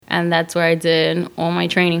And that's where I did all my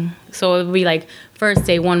training. So it would be like first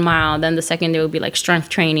day 1 mile, then the second day would be like strength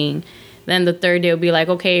training. Then the third day would be like,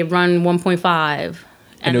 okay, run 1.5.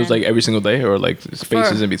 And it was like every single day or like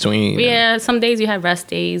spaces in between? Yeah, some days you have rest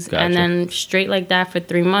days. Gotcha. And then straight like that for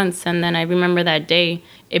 3 months. And then I remember that day,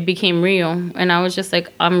 it became real. And I was just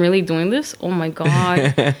like, I'm really doing this? Oh my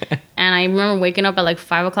God. And I remember waking up at like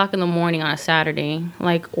 5 o'clock in the morning on a Saturday.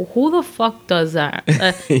 Like, who the fuck does that?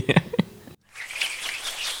 Yeah.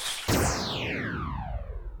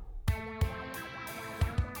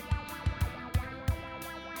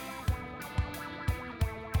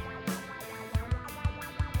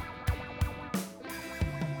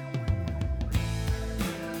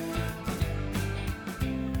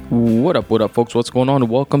 What up, folks? What's going on?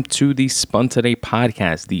 Welcome to the Spun Today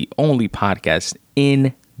podcast, the only podcast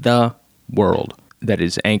in the world that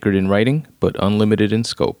is anchored in writing, but unlimited in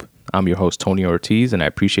scope. I'm your host, Tony Ortiz, and I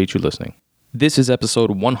appreciate you listening. This is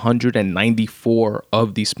episode 194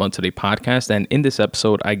 of the Spun Today podcast, and in this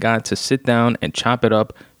episode, I got to sit down and chop it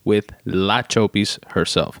up with La Chopis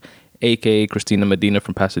herself, aka Christina Medina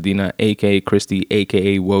from Pasadena, aka Christy,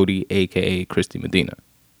 aka Wody, aka Christy Medina.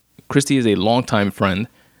 Christy is a longtime friend.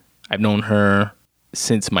 I've known her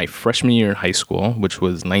since my freshman year in high school, which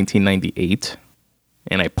was 1998.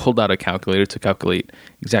 And I pulled out a calculator to calculate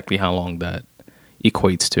exactly how long that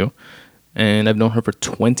equates to. And I've known her for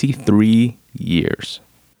 23 years.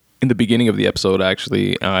 In the beginning of the episode,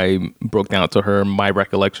 actually, I broke down to her my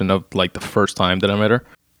recollection of like the first time that I met her.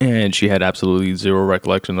 And she had absolutely zero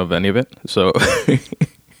recollection of any of it. So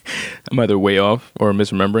I'm either way off or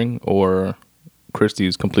misremembering, or Christy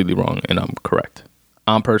is completely wrong and I'm correct.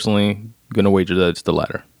 I'm personally going to wager that it's the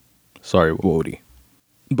latter. Sorry, Wody.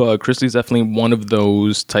 But Christy's definitely one of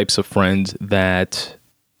those types of friends that,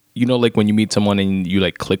 you know, like when you meet someone and you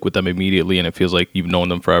like click with them immediately and it feels like you've known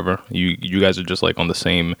them forever. You guys are just like on the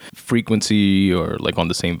same frequency or like on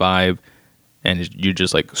the same vibe. And you're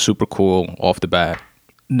just like super cool off the bat.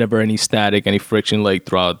 Never any static, any friction like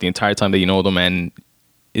throughout the entire time that you know them. And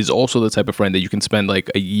is also the type of friend that you can spend like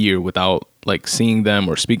a year without like seeing them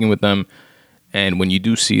or speaking with them. And when you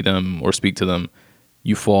do see them or speak to them,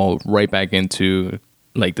 you fall right back into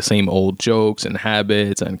like the same old jokes and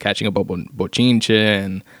habits and catching up on bochinche.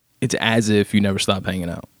 And it's as if you never stopped hanging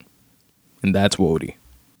out. And that's Wody.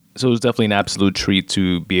 So it was definitely an absolute treat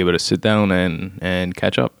to be able to sit down and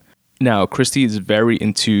catch up. Now, Christy is very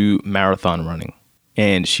into marathon running.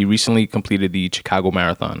 And she recently completed the Chicago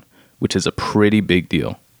Marathon, which is a pretty big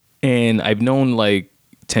deal. And I've known like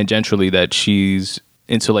tangentially that she's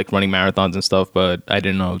into like running marathons and stuff, but I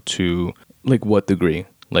didn't know to like what degree.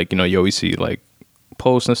 Like, you know, you always see like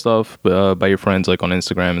posts and stuff by your friends like on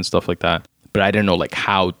Instagram and stuff like that. But I didn't know like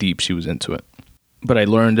how deep she was into it. But I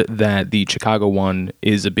learned that the Chicago one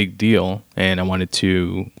is a big deal, and I wanted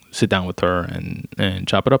to sit down with her and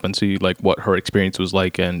chop it up and see like what her experience was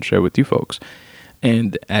like and share with you folks.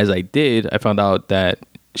 And as I did, I found out that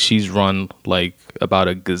she's run like about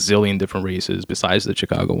a gazillion different races besides the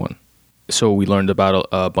Chicago one. So we learned about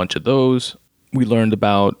a bunch of those. We learned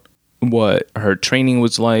about what her training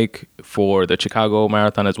was like for the Chicago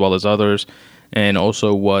Marathon as well as others. And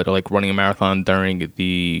also what like running a marathon during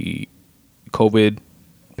the COVID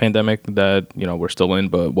pandemic that, you know, we're still in.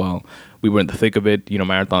 But while we were in the thick of it, you know,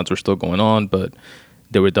 marathons were still going on, but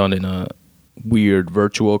they were done in a weird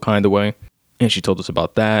virtual kind of way. And she told us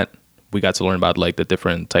about that. We got to learn about like the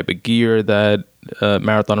different type of gear that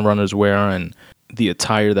marathon runners wear and the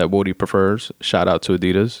attire that Wody prefers. Shout out to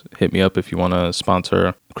Adidas. Hit me up if you want to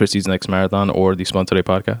sponsor Christy's next marathon or the Spun Today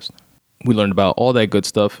podcast. We learned about all that good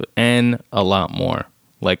stuff and a lot more,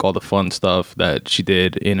 like all the fun stuff that she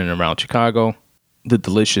did in and around Chicago, the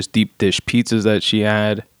delicious deep dish pizzas that she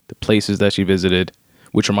had, the places that she visited,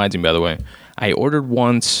 which reminds me, by the way, I ordered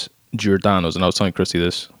once Giordano's, and I was telling Christy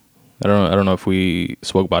this. I don't know if we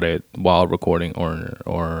spoke about it while recording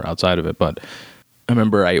or outside of it, but I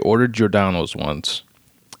remember I ordered Giordano's once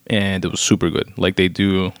and it was super good. Like they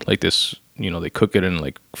do like this, you know, they cook it and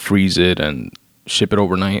like freeze it and ship it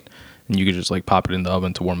overnight, and you can just like pop it in the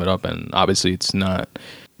oven to warm it up. And obviously it's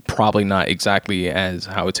probably not exactly as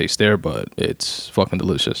how it tastes there, but it's fucking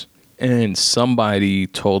delicious. And somebody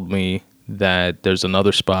told me that there's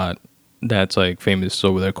another spot that's like famous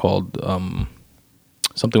over there called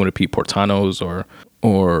something with a P, Portano's or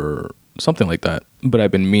something like that. But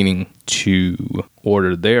I've been meaning to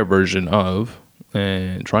order their version of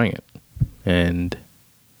and trying it. And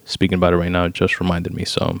speaking about it right now, it just reminded me.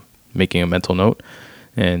 So I'm making a mental note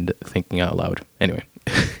and thinking out loud. Anyway,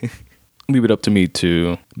 leave it up to me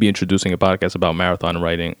to be introducing a podcast about marathon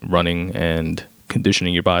running and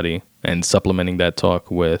conditioning your body and supplementing that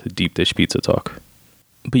talk with deep dish pizza talk.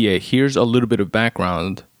 But yeah, here's a little bit of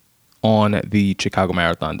background on the Chicago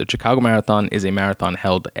Marathon. The Chicago Marathon is a marathon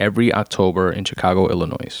held every October in Chicago,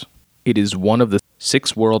 Illinois. It is one of the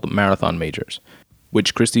 6 world marathon majors,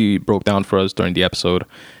 which Christy broke down for us during the episode.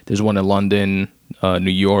 There's one in London,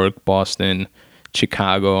 New York, Boston,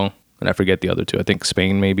 Chicago, and I forget the other 2. I think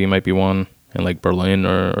Spain maybe might be one, and like Berlin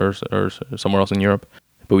or somewhere else in Europe.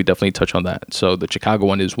 But we definitely touch on that. So the Chicago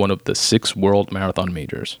one is one of the 6 world marathon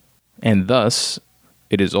majors. And thus,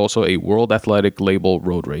 it is also a World Athletic Label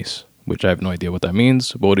road race, which I have no idea what that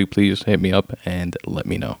means. Bodhi, please hit me up and let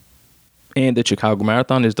me know. And the Chicago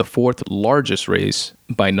Marathon is the 4th largest race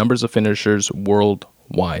by numbers of finishers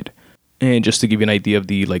worldwide. And just to give you an idea of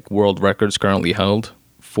the world records currently held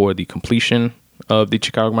for the completion of the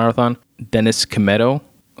Chicago Marathon, Dennis Kimetto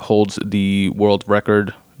holds the world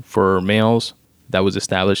record for males that was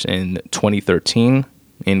established in 2013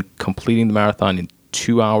 in completing the marathon in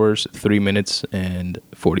 2 hours, 3 minutes, and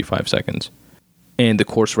 45 seconds. And the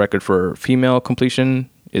course record for female completion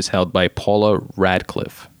is held by Paula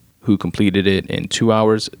Radcliffe, who completed it in 2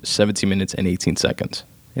 hours, 17 minutes, and 18 seconds.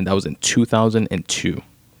 And that was in 2002.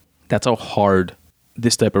 That's how hard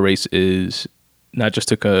this type of race is, not just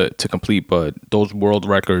to complete, but those world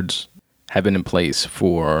records have been in place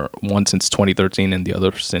for one since 2013 and the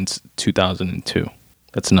other since 2002.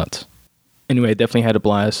 That's nuts. Anyway, I definitely had a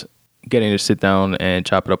blast getting to sit down and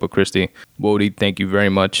chop it up with Christy. Wody, thank you very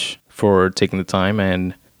much for taking the time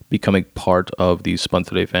and becoming part of the Spun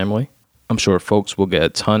Today family. I'm sure folks will get a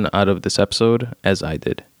ton out of this episode, as I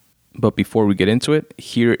did. But before we get into it,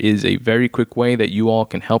 here is a very quick way that you all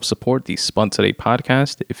can help support the Spun Today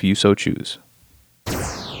podcast if you so choose.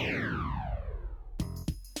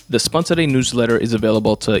 The Spun Today newsletter is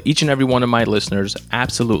available to each and every one of my listeners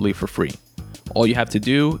absolutely for free. All you have to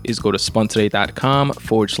do is go to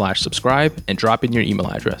spuntoday.com/subscribe and drop in your email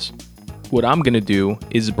address. What I'm going to do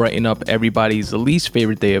is brighten up everybody's least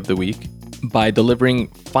favorite day of the week by delivering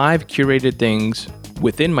 5 curated things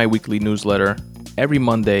within my weekly newsletter every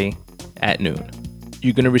Monday at noon.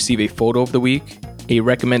 You're going to receive a photo of the week, a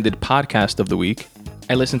recommended podcast of the week.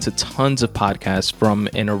 I listen to tons of podcasts from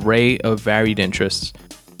an array of varied interests.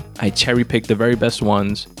 I cherry pick the very best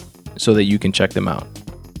ones so that you can check them out.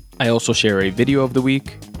 I also share a video of the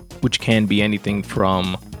week, which can be anything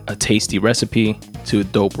from a tasty recipe to a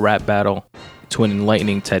dope rap battle to an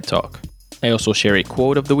enlightening TED Talk. I also share a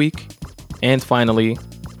quote of the week. And finally,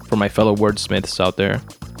 for my fellow wordsmiths out there,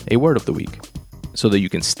 a word of the week so that you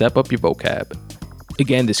can step up your vocab.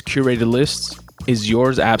 Again, this curated list is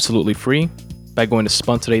yours absolutely free by going to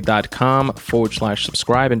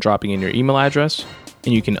spuntoday.com/subscribe and dropping in your email address.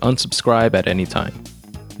 And you can unsubscribe at any time.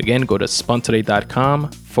 Again, go to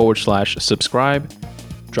spuntoday.com/subscribe,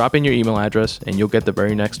 drop in your email address, and you'll get the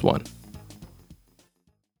very next one.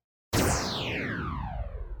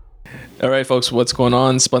 All right, folks, what's going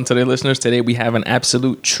on, Spun Today listeners? Today we have an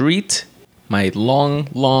absolute treat. My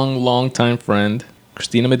long time friend,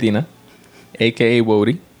 Christina Medina, a.k.a.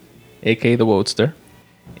 Wody, a.k.a. the Wodester,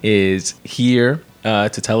 is here to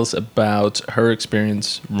tell us about her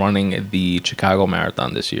experience running the Chicago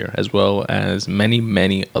Marathon this year, as well as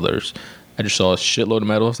many others. I just saw a shitload of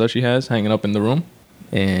medals that she has hanging up in the room,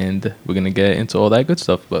 and we're going to get into all that good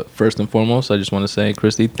stuff. But first and foremost, I just want to say,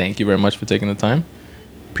 Christy, thank you very much for taking the time.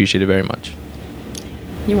 Appreciate it very much.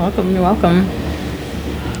 You're welcome.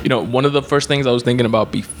 You know, one of the first things I was thinking about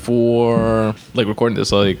before, recording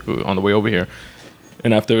this, on the way over here,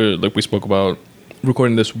 and after, we spoke about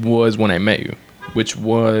recording this, was when I met you, which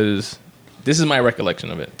was, this is my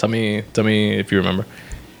recollection of it. Tell me if you remember.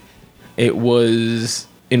 It was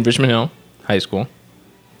in Richmond Hill High School,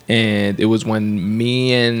 and it was when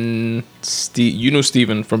me and Steve, you knew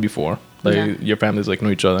Steven from before, your families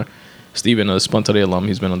knew each other. Steven, a Spun Today alum,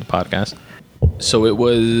 he's been on the podcast. So it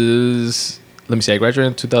was, I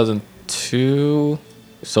graduated in 2002.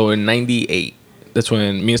 So in 98, that's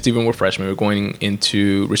when me and Steven were freshmen. We were going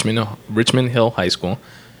into Richmond Hill High School.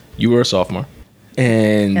 You were a sophomore.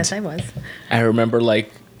 And yes, I was. I remember, I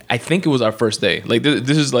think it was our first day.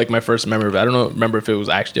 This is my first memory of it. I don't remember if it was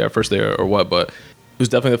actually our first day or what, but it was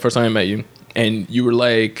definitely the first time I met you. And you were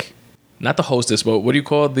not the hostess, but what do you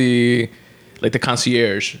call the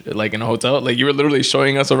concierge, in a hotel? You were literally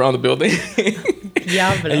showing us around the building.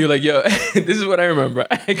 Yeah. And you're like, yo, this is what I remember.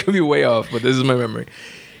 I could be way off, but this is my memory.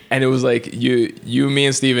 And it was you, me,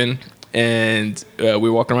 and Steven, and we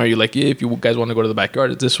were walking around. You're like, yeah, if you guys want to go to the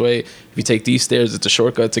backyard, it's this way. If you take these stairs, it's a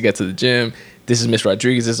shortcut to get to the gym. This is Miss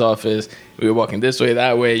Rodriguez's office. We were walking this way,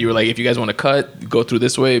 that way. You were like, if you guys want to cut, go through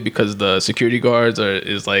this way because the security guards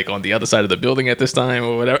is on the other side of the building at this time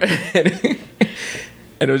or whatever.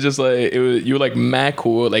 And it was just like you were like mad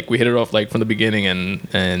cool. Like we hit it off like from the beginning,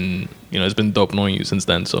 and you know it's been dope knowing you since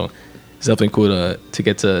then. So it's definitely cool to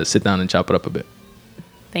get to sit down and chop it up a bit.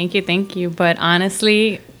 Thank you. But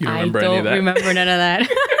honestly, I don't remember none of that.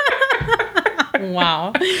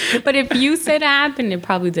 Wow. But if you said it happened, it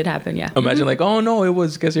probably did happen. Yeah. Imagine like, oh no, it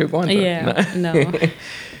was Garcia Guanta. Yeah. No.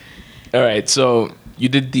 All right. So you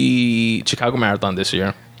did the Chicago Marathon this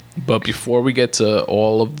year, but before we get to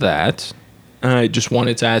all of that, I just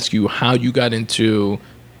wanted to ask you how you got into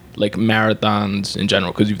like marathons in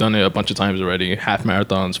general, because you've done it a bunch of times already, half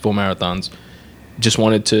marathons, full marathons. Just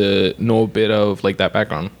wanted to know a bit of like that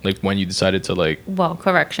background, like when you decided to like. Well,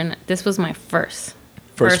 correction. This was my first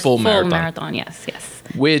full marathon. Yes.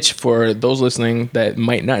 Which, for those listening that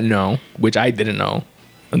might not know, which I didn't know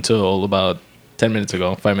until about 5 minutes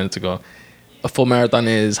ago, a full marathon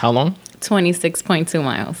is how long? 26.2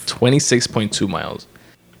 miles. 26.2 miles.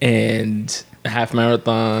 And a half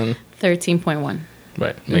marathon? 13.1.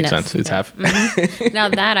 Right. Makes sense. It's half. Mm-hmm. Now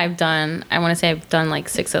that I've done like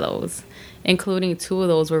 6 of those, including 2 of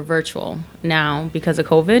those were virtual now because of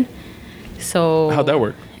COVID. So how'd that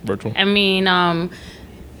work? Virtual? I mean,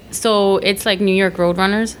 so it's like New York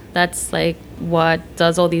Roadrunners. That's like what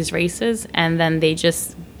does all these races. And then they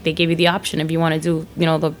give you the option if you want to do, you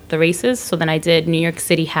know, the races. So then I did New York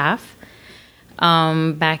City half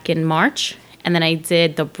back in March. And then I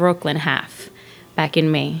did the Brooklyn half back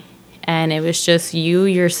in May. And it was just you,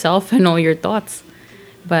 yourself, and all your thoughts.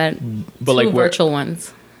 But 2 like virtual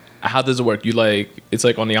ones. How does it work? You like, it's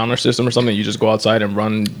like on the honor system or something? You just go outside and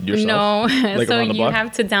run yourself? No. Like so you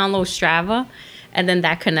have to download Strava. And then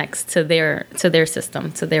that connects to their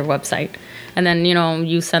system, to their website. And then, you know,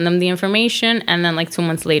 you send them the information. And then like 2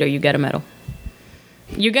 months later, you get a medal.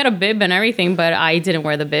 You get a bib and everything, but I didn't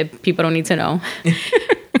wear the bib. People don't need to know.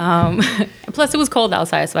 Plus, it was cold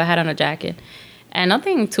outside, so I had on a jacket. And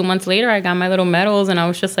nothing. 2 months later, I got my little medals, and I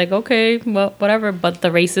was just like, okay, well, whatever. But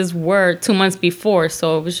the races were 2 months before,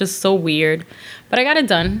 so it was just so weird. But I got it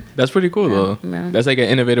done. That's pretty cool, though. Yeah. That's like an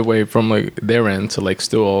innovative way from like their end to like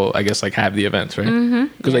still, I guess, like have the events, right?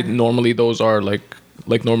 Because like normally those are like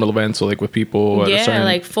normal events, so like with people at a certain,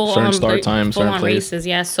 like certain start time, certain place. Races.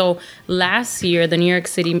 Yeah. So last year, the New York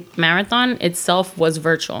City Marathon itself was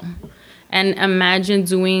virtual. And imagine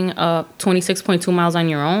doing 26.2 miles on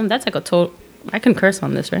your own. That's like a total. I can curse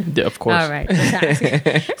on this, right? Yeah, of course. All right.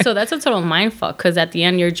 So that's a total mind fuck, because at the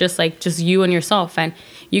end you're just you and yourself, and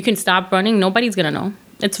you can stop running. Nobody's gonna know.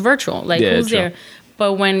 It's virtual. Like who's there?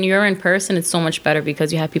 But when you're in person, it's so much better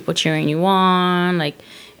because you have people cheering you on, like,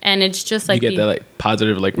 and it's just like you get that like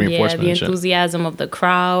positive like reinforcement. Yeah, the enthusiasm of the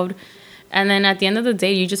crowd, and then at the end of the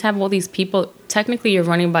day, you just have all these people. Technically, you're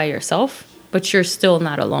running by yourself, but you're still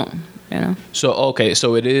not alone. You know. So okay,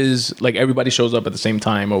 so it is like everybody shows up at the same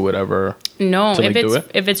time or whatever. No,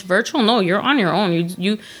 if it's virtual, no, you're on your own.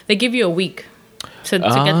 You they give you a week to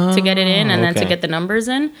get it in, and then to get the numbers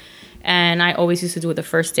in. And I always used to do it the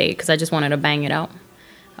first day because I just wanted to bang it out.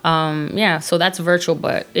 So that's virtual.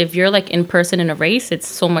 But if you're like in person in a race, it's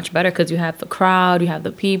so much better because you have the crowd, you have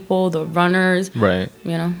the people, the runners. Right.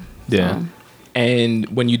 You know. Yeah. So. And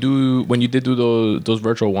when you did do those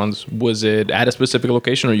virtual ones, was it at a specific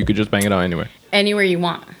location or you could just bang it out anywhere? Anywhere you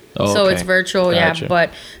want. Oh, so it's virtual, gotcha. Yeah.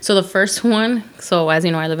 But so the first one, so as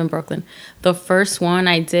you know, I live in Brooklyn. The first one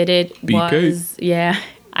I did it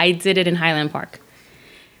I did it in Highland Park.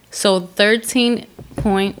 So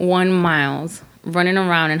 13.1 miles running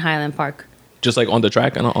around in Highland Park. Just like on the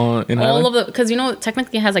track and in Highland? All of the, because you know,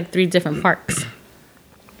 technically it has like 3 different parks.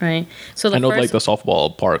 Right. So I know like the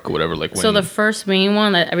softball park or whatever. Like so the first main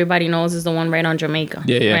one that everybody knows is the one right on Jamaica.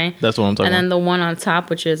 Yeah. Right? That's what I'm talking about. And then the one on top,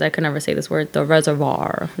 which is, I can never say this word, the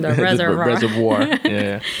reservoir. The reservoir. Reservoir.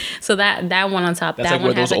 Yeah. So that one on top. That's that like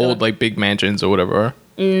one where those old like big mansions or whatever are.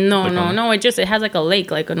 No. It has like a lake,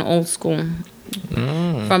 like an old school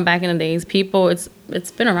from back in the days. People, it's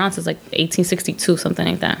been around since like 1862, something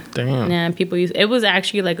like that. Damn. Yeah. People it was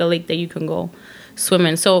actually like a lake that you can go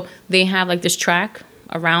swimming. So they have like this track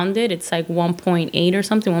around it. It's like 1.8 or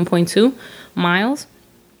something, 1.2 miles,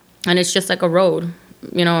 and it's just like a road,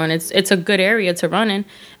 you know, and it's a good area to run in.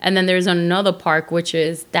 And then there's another park,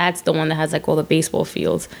 that's the one that has like all the baseball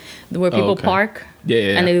fields where people park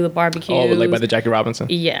and they do the barbecue. Oh, like by the Jackie Robinson.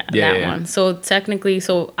 That one. So technically,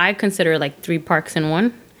 I consider like 3 parks in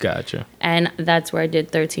one. Gotcha. And that's where I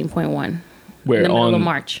did 13.1. Where in the middle of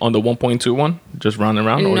March. On the 1.2 one, just running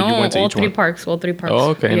around, or you went to each one? All 3 parks. Oh,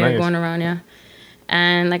 okay, nice. Going around, yeah.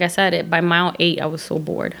 And like I said, by mile 8, I was so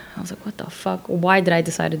bored. I was like, what the fuck? Why did I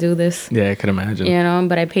decide to do this? Yeah, I can imagine. You know,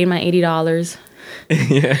 but I paid my $80.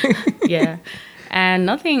 Yeah. Yeah. And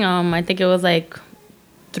nothing, I think it was like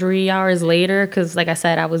 3 hours later, because like I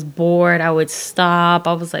said, I was bored. I would stop.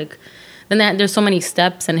 I was like, there's so many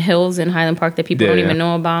steps and hills in Highland Park that people don't even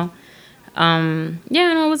know about.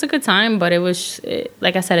 It was a good time, but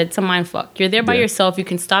like I said, it's a mind fuck. You're there by yourself. You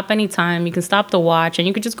can stop anytime. You can stop the watch, and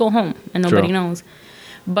you could just go home, and nobody knows.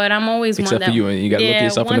 But I'm always except one that for you, and you gotta look at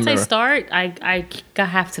yourself in the mirror. Once I start, I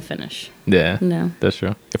have to finish. Yeah, no, that's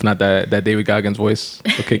true. If not, that David Goggins voice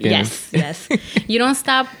will kick in. Yes. You don't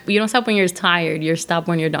stop when you're tired. You stop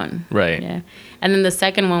when you're done. Right. Yeah. And then the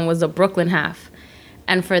second one was the Brooklyn half.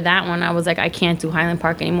 And for that one, I was like, I can't do Highland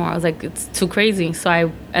Park anymore. I was like, it's too crazy. So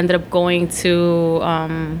I ended up going to,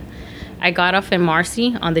 I got off in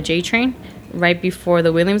Marcy on the J train right before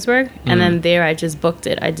the Williamsburg. And then there I just booked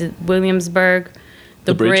it. I did Williamsburg,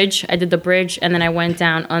 the bridge. I did the bridge. And then I went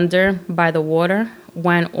down under by the water,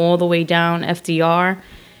 went all the way down FDR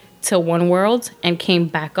to One World and came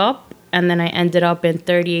back up. And then I ended up in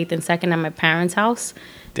 38th and 2nd at my parents' house.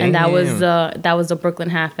 Damn. And that was the Brooklyn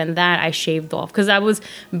half, and that I shaved off because that was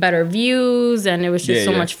better views and it was just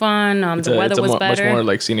so much fun. The weather was better. Much more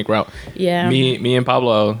like scenic route. Yeah. Me and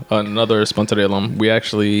Pablo, another Spuntoday alum,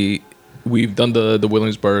 we've done the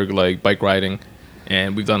Williamsburg like bike riding,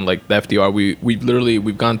 and we've done like the FDR.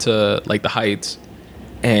 We've gone to like the Heights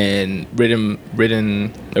and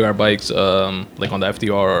ridden like our bikes like on the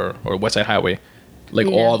FDR or West Side Highway, like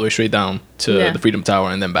all the way straight down to the Freedom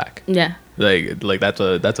Tower and then back. Yeah. Like that's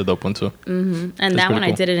a dope one too. Mm-hmm. And that one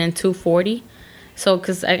cool. I did it in 2:40. So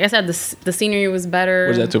because like I said, the scenery was better.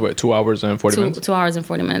 Was that 2 hours and 40 minutes? 2 hours and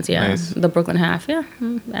 40 minutes. Yeah, nice. The Brooklyn half. Yeah,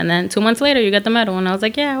 and then 2 months later you get the medal, and I was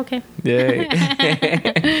like, yeah, okay.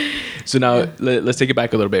 Yeah. So now let's take it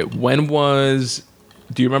back a little bit.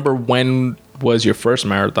 Do you remember when was your first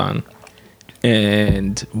marathon,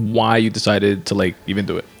 and why you decided to like even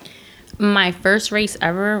do it? My first race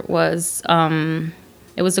ever was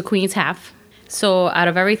it was the Queen's half. So out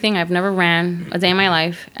of everything, I've never ran a day in my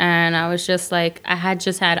life. And I was just like, I had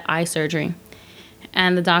just had eye surgery.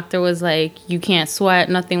 And the doctor was like, you can't sweat,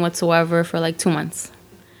 nothing whatsoever for like 2 months.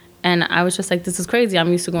 And I was just like, this is crazy.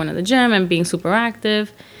 I'm used to going to the gym and being super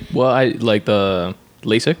active. Well, I like the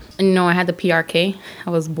LASIK? No, I had the PRK. I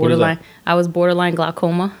was borderline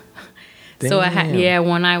glaucoma. Damn. So I had,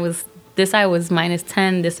 one eye was, this eye was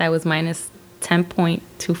 -10, this eye was minus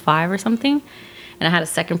 10.25 or something. And I had a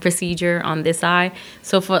second procedure on this eye.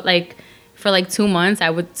 So for like 2 months,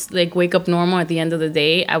 I would like wake up normal. At the end of the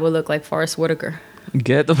day, I would look like Forrest Whitaker.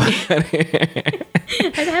 Get the fuck out of here.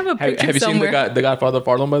 I have a picture Have you somewhere. seen the Godfather of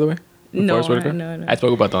Harlem, by the way? No. I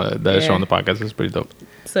spoke about that show on the podcast. It's pretty dope.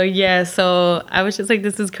 So I was just like,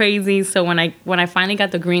 this is crazy. So when I finally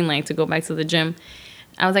got the green light to go back to the gym,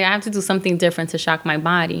 I was like, I have to do something different to shock my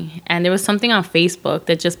body. And there was something on Facebook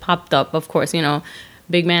that just popped up. Of course,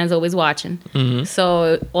 big man's always watching. Mm-hmm.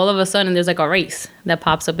 So all of a sudden there's like a race that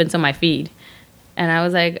pops up into my feed. And I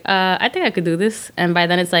was like, I think I could do this. And by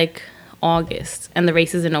then it's like August and the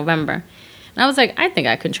race is in November. And I was like, I think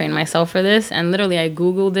I could train myself for this. And literally I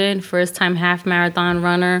Googled it, first time half marathon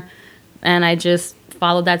runner. And I just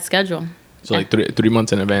followed that schedule. So like 3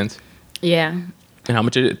 months in advance. Yeah. And how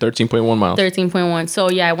much is it? 13.1 miles? 13.1. So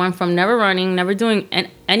yeah, I went from never running, never doing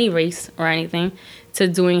any race or anything to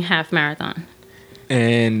doing half marathon.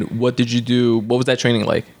 And what did you do? What was that training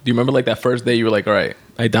like? Do you remember like that first day you were like, all right,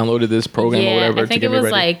 I downloaded this program or whatever to get me ready? I think it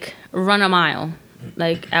was like run a mile,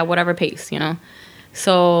 like at whatever pace,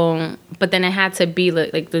 So, but then it had to be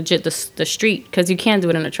like legit the street because you can't do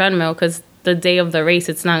it in a treadmill because the day of the race,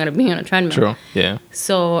 it's not going to be on a treadmill. True, yeah.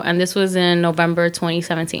 So, and this was in November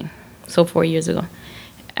 2017, so 4 years ago.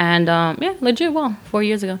 And legit 4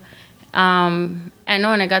 years ago. And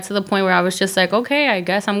I got to the point where I was just like, okay, I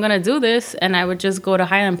guess I'm going to do this. And I would just go to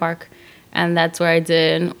Highland Park. And that's where I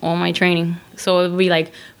did all my training. So it would be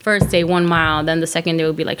like first day 1 mile. Then the second day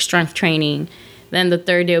would be like strength training. Then the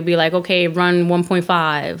third day would be like, okay, run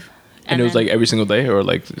 1.5. And it was like every single day or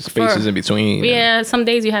like spaces in between? Yeah, some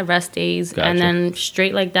days you had rest days. Gotcha. And then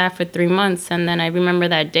straight like that for 3 months. And then I remember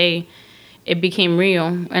that day, it became real.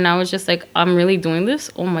 And I was just like, I'm really doing this?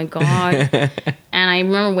 Oh my God. And I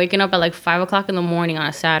remember waking up at like 5 o'clock in the morning on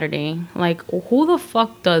a Saturday. Like, who the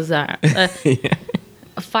fuck does that?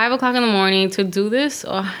 5 o'clock in the morning to do this?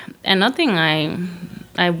 And nothing.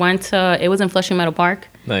 I went to, it was in Flushing Meadow Park.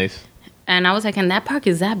 Nice. And I was like, and that park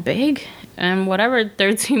is that big? And whatever,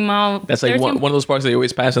 13 mile. That's like one of those parks that you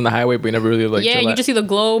always pass on the highway, but you never really like. Yeah, you just see the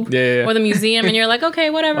globe or the museum, and you're like, okay,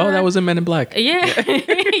 whatever. Oh, that was in Men in Black. Yeah,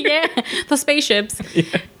 yeah, the spaceships.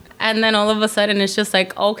 Yeah. And then all of a sudden, it's just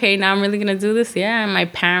like, okay, now I'm really gonna do this. Yeah, and my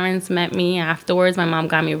parents met me afterwards. My mom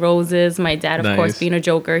got me roses. My dad, of course, being a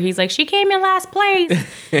joker, he's like, she came in last place,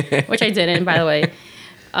 which I didn't, by the way.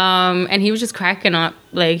 And he was just cracking up.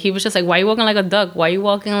 Like, he was just like, why you walking like a duck? Why you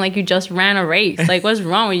walking like you just ran a race? Like, what's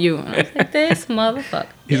wrong with you? And I was like, this motherfucker.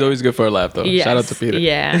 He's always good for a laugh, though. Yes. Shout out to Peter.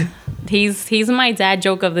 Yeah. He's my dad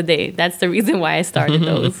joke of the day. That's the reason why I started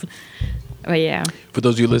those. But yeah. For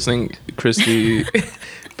those of you listening, Christy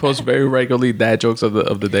posts very regularly dad jokes of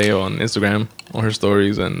the day on Instagram, on her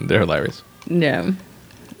stories, and they're hilarious. Yeah.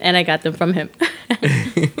 And I got them from him.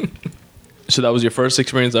 So that was your first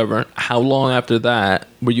experience ever. How long after that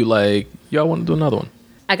were you like, yo, I want to do another one?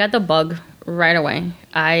 I got the bug right away.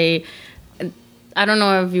 I don't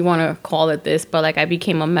know if you want to call it this, but like I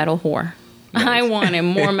became a medal whore. Nice. I wanted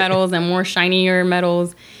more medals and more shinier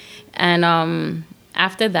medals. And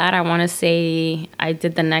after that, I want to say I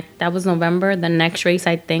did that was November. The next race,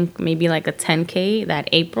 I think maybe like a 10K that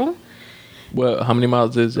April. Well, how many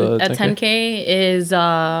miles is a 10K? A 10K is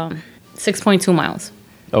 6.2 miles.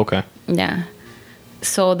 Okay. Yeah.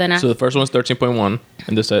 So then so the first one was 13.1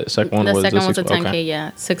 and the second one was the second one was a 10K, okay.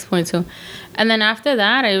 yeah, 6.2. And then after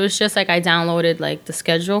that, it was just like I downloaded like the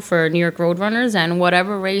schedule for New York Roadrunners, and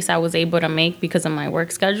whatever race I was able to make because of my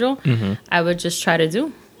work schedule, I would just try to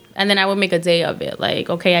do. And then I would make a day of it. Like,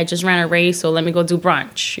 okay, I just ran a race, so let me go do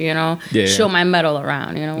brunch, you know, show my medal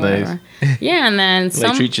around, you know, whatever. Nice. Yeah, and then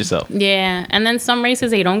like treat yourself. Yeah, and then some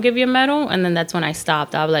races, they don't give you a medal, and then that's when I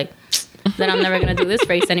stopped. I was like, then I'm never going to do this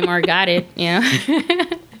race anymore. Got it, you know?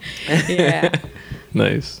 Yeah.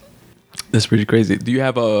 Nice. That's pretty crazy. Do you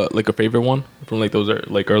have a favorite one from like those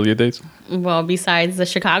like earlier days? Well, besides the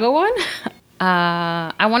Chicago one,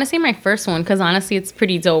 I want to say my first one because honestly, it's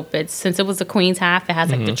pretty dope. Since it was the Queen's Half, it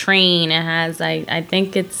has like the train. It has I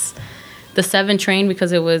think it's the 7 train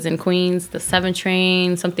because it was in Queens. The 7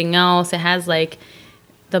 train, something else. It has like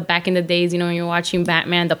the back in the days, you know, when you're watching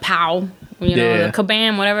Batman, the POW, you know, the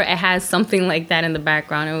kabam, whatever. It has something like that in the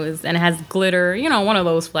background. And it has glitter, you know, one of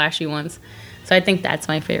those flashy ones. So I think that's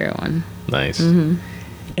my favorite one. Nice.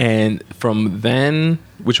 And from then,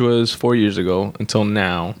 which was 4 years ago, until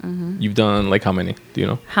now, you've done like how many? Do you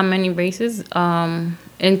know? How many races?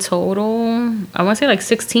 In total, I want to say like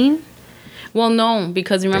 16. Well, no,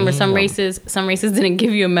 because remember some races didn't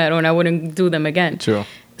give you a medal, and I wouldn't do them again. True.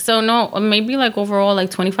 So no, maybe like overall like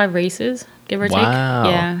 25 races, give or take.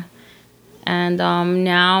 Yeah. And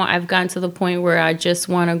now I've gotten to the point where I just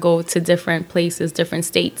want to go to different places, different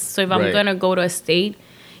states. So if I'm gonna go to a state,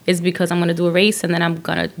 it's because I'm gonna do a race, and then I'm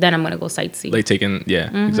gonna go sightsee. Like taking,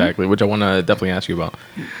 exactly, which I want to definitely ask you about.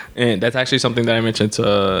 And that's actually something that I mentioned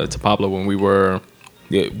to Pablo when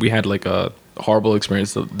we had like a horrible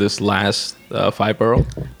experience this last 5-borough.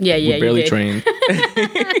 Yeah, we barely trained.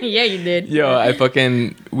 Yeah, you did. Yo,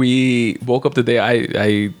 we woke up the day,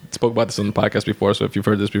 I spoke about this on the podcast before, so if you've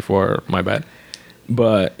heard this before, my bad.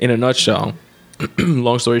 But in a nutshell,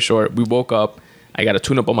 long story short, we woke up, I got a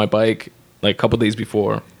tune-up on my bike like a couple days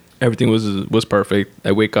before. Everything was perfect.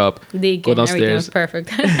 I wake up, go downstairs. Everything was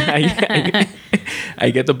perfect.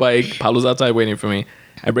 I get the bike, Pablo's outside waiting for me.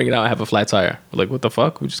 I bring it out, I have a flat tire. We're like, what the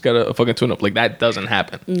fuck? We just got a fucking tune-up. Like, that doesn't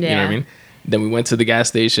happen. Yeah. You know what I mean? Then we went to the gas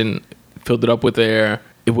station, filled it up with air.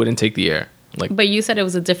 It wouldn't take the air. Like, but you said it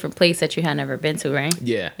was a different place that you had never been to, right?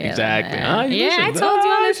 Yeah, exactly. I told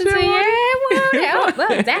you I listened to you. What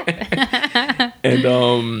was that?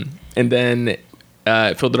 And then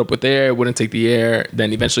filled it up with air. It wouldn't take the air.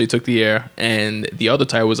 Then eventually it took the air, and the other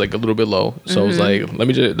tire was like a little bit low. So I was like, let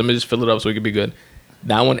me just fill it up so it could be good.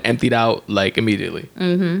 That one emptied out like immediately,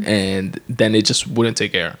 and then it just wouldn't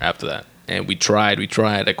take air after that. And we tried.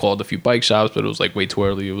 I called a few bike shops, but it was like way too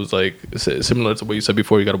early. It was like similar to what you said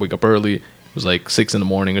before. You got to wake up early. It was like 6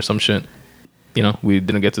 a.m. or some shit. You know, we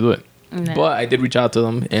didn't get to do it. No. But I did reach out to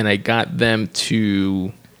them, and I got them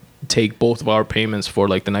to take both of our payments for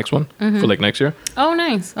like the next one for like next year. Oh,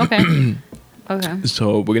 nice. Okay. Okay.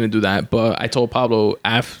 So we're gonna do that. But I told Pablo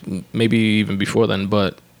maybe even before then,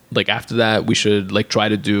 but like after that we should like try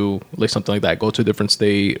to do like something like that, go to a different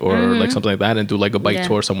state or like something like that and do like a bike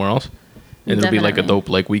tour somewhere else, and it'll be like a dope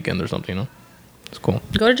like weekend or something, you know. It's cool.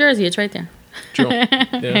 Go to Jersey, it's right there. True.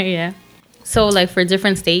 Yeah. So like for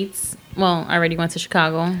different states, well, I already went to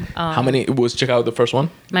Chicago. How many was Chicago the first one?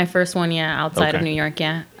 My first one, outside of New York,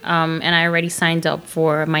 and I already signed up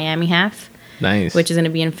for Miami half. Nice. Which is going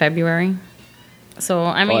to be in February. So,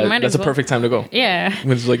 I mean, that's a perfect time to go. Yeah.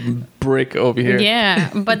 When it's like brick over here.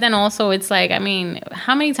 Yeah. But then also it's like, I mean,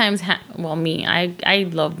 how many times, I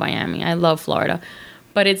love Miami. I love Florida.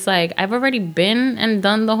 But it's like, I've already been and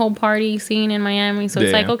done the whole party scene in Miami. So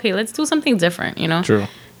it's like, okay, let's do something different, you know? True.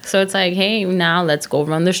 So it's like, hey, now let's go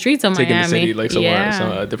run the streets of Miami. Taking the city like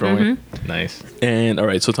somewhere, a different way. Nice. And all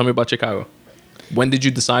right, so tell me about Chicago. When did you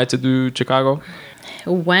decide to do Chicago? It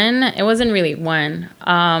wasn't really when.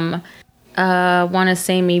 I want to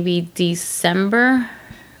say maybe December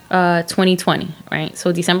 2020, right?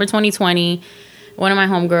 So December 2020, one of my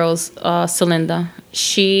homegirls, Celinda,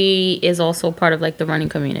 she is also part of like the running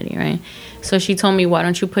community, right? So she told me, why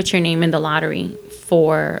don't you put your name in the lottery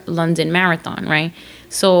for London Marathon, right?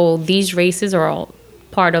 So these races are all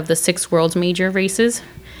part of the 6 world's major races.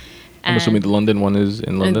 I'm assuming the London one is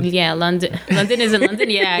in London. Yeah, London is in London.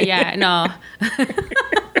 Yeah, no.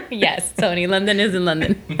 Yes, Tony, London is in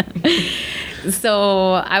London.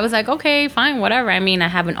 So I was like, okay, fine, whatever. I mean, I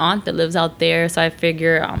have an aunt that lives out there, so I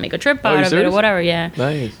figure I'll make a trip out of it or whatever. Yeah.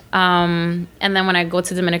 Nice. And then when I go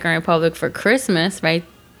to Dominican Republic for Christmas, right,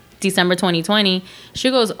 December 2020,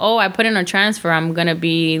 she goes, oh, I put in a transfer. I'm going to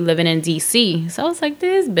be living in D.C. So I was like,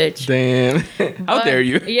 this bitch. Damn. How dare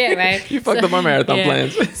you? Yeah, right. You fucked up my marathon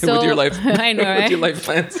plans with your life. I know, right? With your life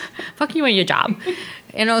plans. Fuck you and your job.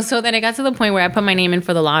 You know, so then it got to the point where I put my name in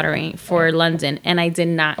for the lottery for London, and I did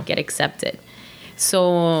not get accepted.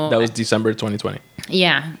 So that was December 2020.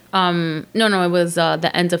 Yeah. No, it was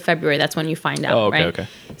the end of February. That's when you find out, oh, okay, right? Okay.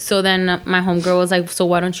 So then my homegirl was like, so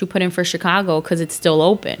why don't you put in for Chicago? Because it's still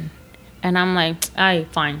open. And I'm like,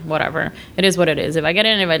 fine, whatever. It is what it is. If I get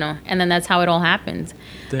in, if I don't. And then that's how it all happened.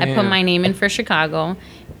 Damn. I put my name in for Chicago.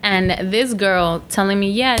 And this girl telling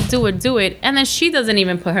me, yeah, do it. And then she doesn't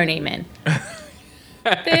even put her name in.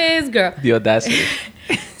 This girl. The audacity.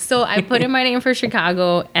 So I put in my name for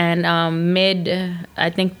Chicago, and I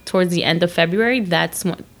think towards the end of February,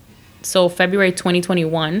 February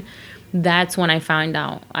 2021, that's when I found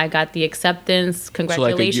out. I got the acceptance.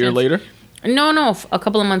 Congratulations. So like a year later? No, a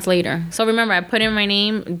couple of months later. So remember, I put in my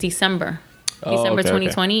name December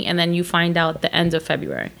 2020, and then you find out the end of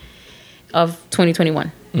February of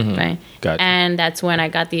 2021. Mm-hmm. Right. Gotcha. And that's when I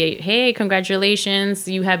got the, hey, congratulations,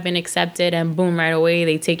 you have been accepted, and boom, right away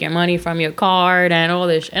they take your money from your card and all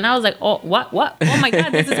this. And I was like, oh, what? Oh my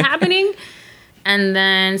God, this is happening. And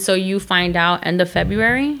then so you find out end of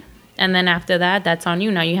February. And then after that, that's on you.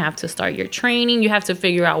 Now you have to start your training. You have to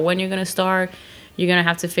figure out when you're going to start. You're going to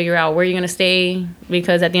have to figure out where you're going to stay,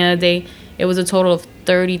 because at the end of the day, it was a total of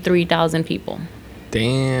 33,000 people.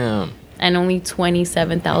 Damn. And only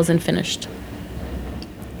 27,000 finished.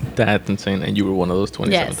 That's insane. And you were one of those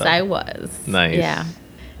 27,000. Yes, I was. Nice. Yeah.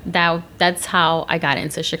 That's how I got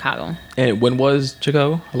into Chicago. And when was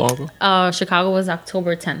Chicago? How long ago? Chicago was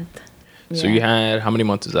October 10th. So you had, how many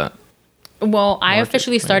months is that? Well, I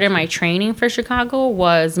officially started my training for Chicago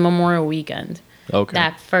was Memorial Weekend. Okay.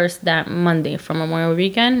 That Monday from Memorial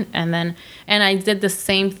Weekend. And I did the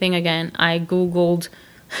same thing again. I Googled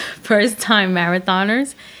first time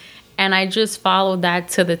marathoners, and I just followed that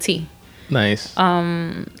to the T. Nice.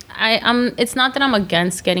 It's not that I'm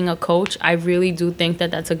against getting a coach. I really do think that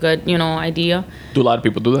that's a good, idea. Do a lot of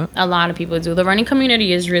people do that? A lot of people do. The running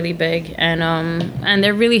community is really big, and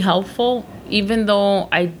they're really helpful, even though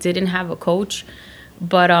I didn't have a coach.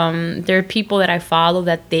 But there are people that I follow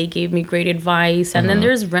that they gave me great advice. And then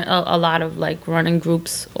there's a lot of like running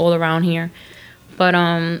groups all around here. But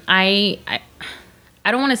I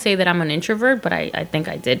don't want to say that I'm an introvert, but I think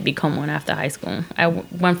I did become one after high school. I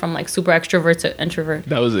went from like super extrovert to introvert.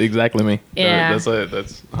 That was exactly me. Yeah.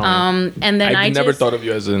 That's and then I never thought of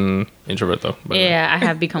you as an introvert though. Yeah, I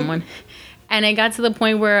have become one. And it got to the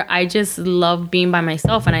point where I just love being by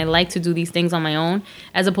myself, and I like to do these things on my own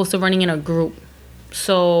as opposed to running in a group.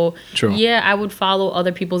 So, True. Yeah, I would follow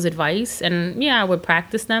other people's advice, and yeah, I would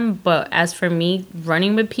practice them. But as for me,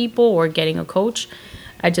 running with people or getting a coach,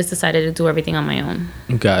 I just decided to do everything on my own.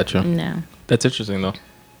 Gotcha. Yeah. That's interesting though.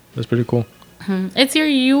 That's pretty cool.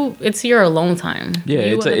 It's your alone time. Yeah,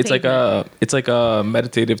 it's like a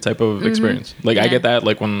meditative type of experience. Like I get that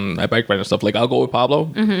like when I bike ride and stuff. Like I'll go with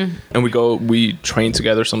Pablo and we train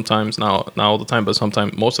together sometimes, not all the time, but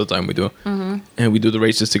most of the time we do. And we do the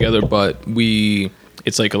races together, but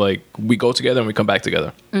it's like we go together and we come back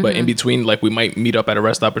together. But in between, like we might meet up at a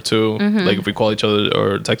rest stop or two. Like if we call each other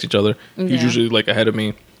or text each other, he's usually like ahead of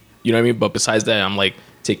me. You know what I mean? But besides that, I'm like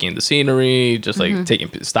taking in the scenery, just like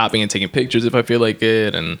stopping and taking pictures if I feel like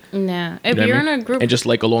it. And yeah, if you're in a group and just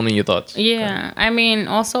like alone in your thoughts. Yeah, I mean,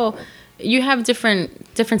 also you have different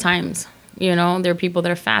times. You know, there are people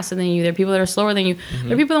that are faster than you. There are people that are slower than you.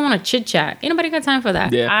 There are people that want to chit chat. Ain't nobody got time for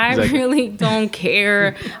that. Yeah, I exactly. really don't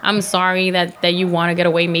care. I'm sorry that you want to get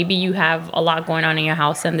away. Maybe you have a lot going on in your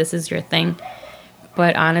house and this is your thing.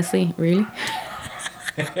 But honestly, really?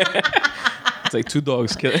 It's like two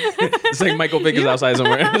dogs killing. It's like Michael Vick is outside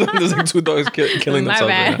somewhere. There's like two dogs killing themselves.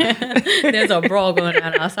 My bad. There's a brawl going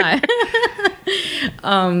on outside.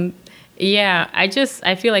 Yeah, I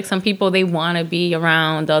feel like some people, they want to be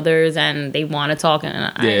around others and they want to talk,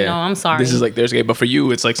 and I know, I'm sorry. This is like their escape, but for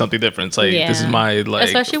you, it's like something different. It's like this is my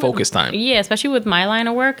like focus time. Yeah, especially with my line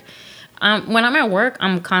of work. When I'm at work,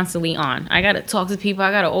 I'm constantly on. I gotta talk to people.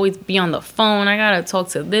 I gotta always be on the phone. I gotta talk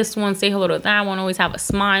to this one, say hello to that one, always have a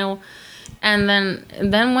smile. And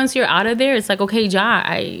then once you're out of there, it's like, okay, Ja,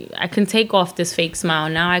 I can take off this fake smile.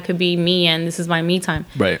 Now I could be me, and this is my me time.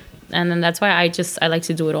 Right. And then that's why I like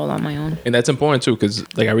to do it all on my own. And that's important too, because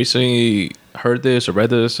like I recently heard this or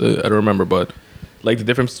read this, I don't remember, but like the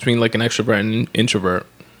difference between like an extrovert and an introvert.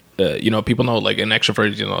 People know like an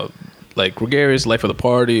extrovert, like gregarious, life of the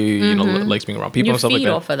party, likes being around people you and stuff like that. You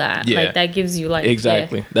feed off of that. Yeah. Like that gives you life.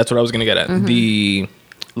 Exactly. Yeah. That's what I was gonna get at.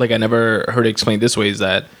 I never heard it explained this way, is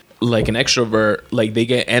that like an extrovert, like they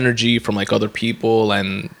get energy from like other people,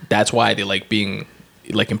 and that's why they like being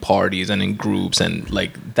like in parties and in groups, and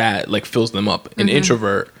like that like fills them up. An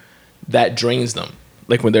introvert, that drains them,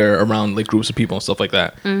 like when they're around like groups of people and stuff like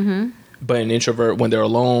that. But an introvert, when they're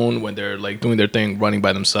alone, when they're like doing their thing, running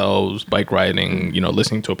by themselves, bike riding,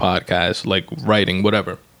 listening to a podcast, like writing,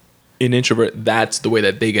 whatever, an introvert, that's the way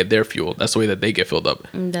that they get their fuel. That's the way that they get filled up,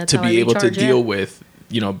 to be able to deal with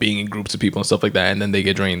being in groups of people and stuff like that, and then they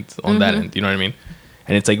get drained on that end. You know what I mean?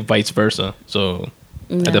 And it's like vice versa. So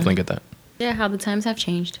I definitely get that. Yeah, how the times have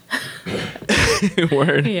changed.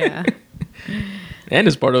 Word. Yeah. And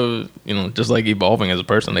it's part of, just like evolving as a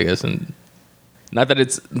person, I guess. And not that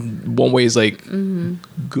it's one way is like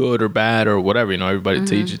good or bad or whatever, everybody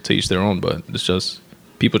to each their own, but it's just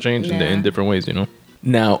people change in different ways,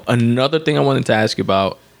 Now, another thing I wanted to ask you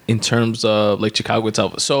about in terms of like Chicago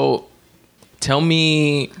itself. So tell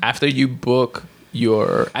me, after you book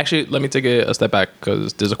actually, let me take a step back,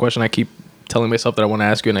 because there's a question I keep telling myself that I want to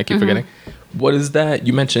ask you and I keep forgetting. What is that?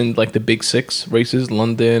 You mentioned like the big 6 races,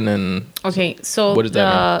 London and... Okay, so what is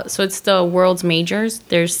that mean? So it's the world's majors.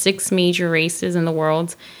 There's 6 major races in the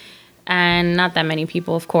world, and not that many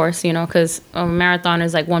people, of course, because a marathon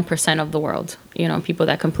is like 1% of the world, people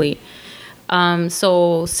that complete.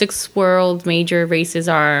 So 6 world major races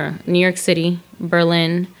are New York City,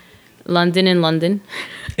 Berlin, London,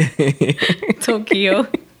 Tokyo.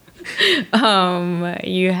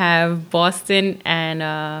 You have Boston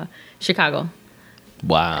and Chicago.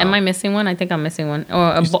 Wow. Am I missing one? I think I'm missing one.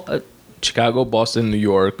 Or Chicago, Boston, New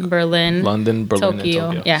York, Berlin, Berlin, Tokyo.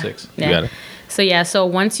 and Tokyo. Yeah. 6. Yeah. You got it. So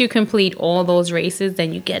once you complete all those races,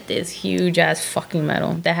 then you get this huge ass fucking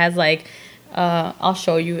medal that has like, I'll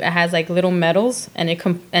show you. It has like little medals, and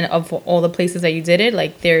and of all the places that you did it,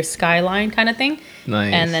 like their skyline kind of thing.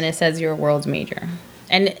 Nice. And then it says you're a world's major.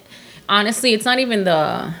 And honestly, it's not even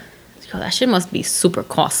that shit must be super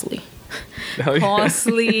costly.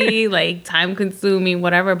 Costly, like time consuming,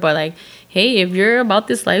 whatever. But like, hey, if you're about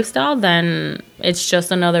this lifestyle, then it's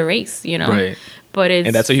just another race, Right. But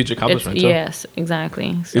and that's a huge accomplishment. So. Yes,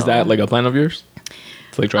 exactly. So, is that like a plan of yours?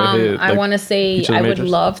 To like try to hit, like, I want to say I would majors?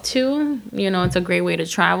 love to. It's a great way to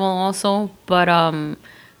travel, also. But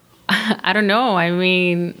I don't know. I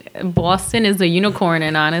mean, Boston is a unicorn,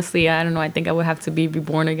 and honestly, I don't know. I think I would have to be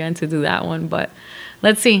reborn again to do that one, but.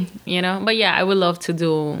 Let's see, But yeah, I would love to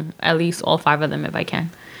do at least all 5 of them if I can.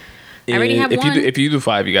 I already have one. If you do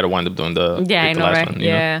 5, you got to wind up doing the I know, last right? one.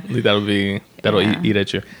 Yeah. That'll eat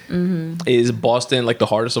at you. Is Boston like the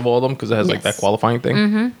hardest of all of them because it has like that qualifying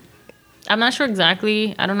thing? I'm not sure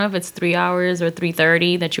exactly. I don't know if it's 3 hours or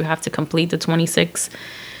 3:30 that you have to complete the 26.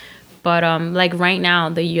 But like right now,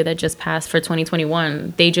 the year that just passed for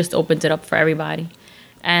 2021, they just opened it up for everybody.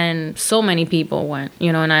 And so many people went,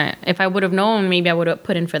 and if I would have known, maybe I would have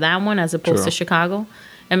put in for that one as opposed to Chicago.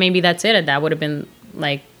 And maybe that's it. That would have been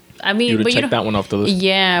like, I mean, you would take that one off the list.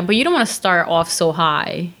 Yeah, but you don't want to start off so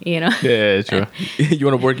high, Yeah, true. You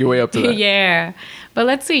want to work your way up to that. Yeah. But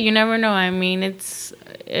let's see. You never know. I mean,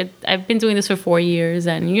 I've been doing this for 4 years,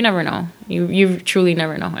 and you never know. You truly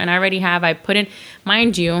never know. And I already have. I put in,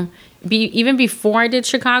 mind you, even before I did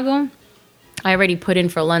Chicago, I already put in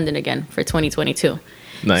for London again for 2022.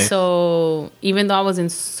 Nice. So even though I was in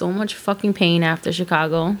so much fucking pain after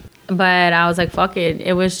Chicago, but I was like, fuck it.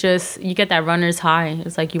 It was just, you get that runner's high.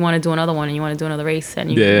 It's like you want to do another one and you want to do another race.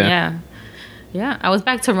 And yeah. I was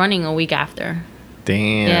back to running a week after.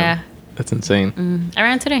 Damn. Yeah. That's insane. I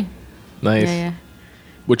ran today. Nice. Yeah.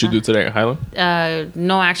 What'd you do today at Highland?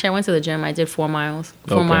 No, actually, I went to the gym. I did 4 miles.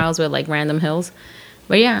 4 miles with like random hills.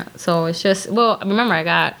 But yeah, so it's just, well, remember I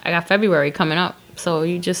got February coming up. So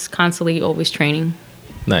you just constantly always training.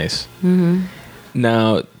 Nice.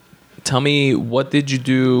 Now, tell me, what did you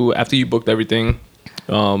do after you booked everything?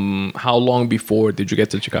 How long before did you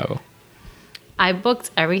get to Chicago? I booked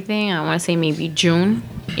everything. I want to say maybe June,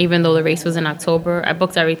 even though the race was in October. I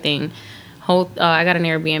booked everything. I got an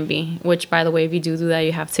Airbnb, which, by the way, if you do that,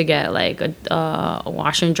 you have to get like a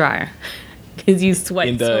washer and dryer because you sweat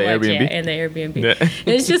in the so much. Airbnb? Yeah, in the Airbnb. Yeah.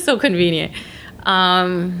 It's just so convenient.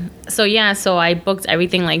 So I booked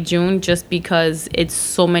everything like June just because it's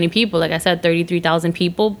so many people. Like I said, 33,000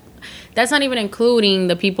 people. That's not even including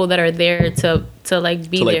the people that are there to like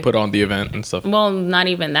be to like there. put on the event and stuff. Well, not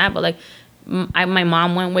even that, but like my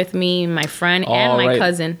mom went with me, my friend, and my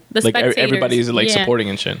cousin. The like spectators. Everybody's like Yeah. supporting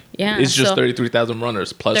and shit. Yeah, It's just so 33,000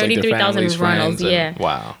 runners plus like their 33,000 families, friends. runners, And,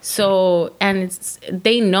 wow. So, and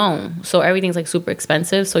they know. So everything's like super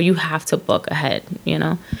expensive. So you have to book ahead, you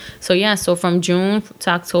know? So yeah, so from June to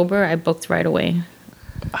October, I booked right away.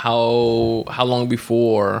 How long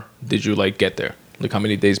before did you like get there? Like how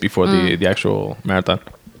many days before the actual marathon?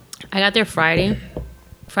 I got there Friday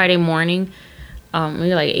morning.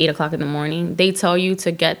 Maybe like 8 o'clock in the morning. They tell you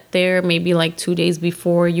to get there maybe like 2 days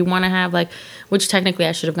before. You want to have like, which technically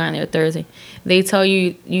I should have gotten there Thursday. They tell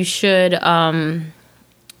you should, and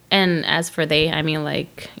as for I mean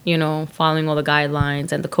like, you know, following all the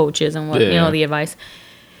guidelines and the coaches and what, you know, the advice,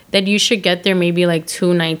 that you should get there maybe like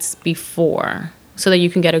 2 nights before so that you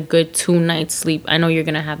can get a good 2 nights sleep. I know you're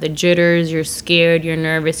going to have the jitters, you're scared, you're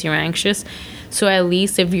nervous, you're anxious. So at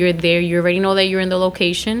least if you're there, you already know that you're in the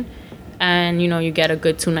location. And, you know, you get a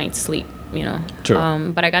good 2 nights sleep, you know.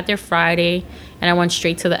 True. But I got there Friday, and I went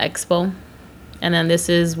straight to the expo. And then this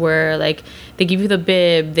is where, like, they give you the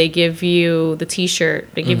bib, they give you the T-shirt,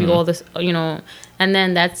 they give you all this, you know. And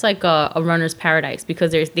then that's like a runner's paradise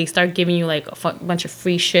because they start giving you, like, a bunch of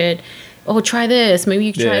free shit. Oh, try this. Maybe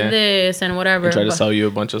you can try this and whatever. And try to sell you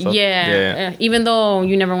a bunch of stuff. Yeah. Even though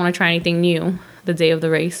you never want to try anything new the day of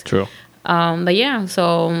the race. True. But yeah,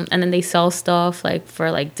 so, and then they sell stuff like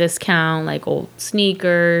for like discount, like old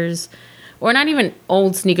sneakers, or not even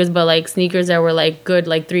old sneakers, but like sneakers that were like good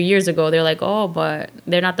like 3 years ago. They're like, oh, but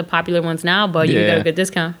they're not the popular ones now, but you get a good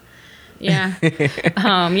discount. Yeah.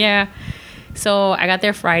 Yeah. So I got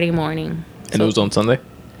there Friday morning. And it was on Sunday?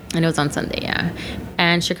 And it was on Sunday, yeah.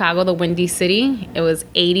 And Chicago, the Windy City, it was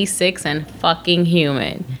 86 and fucking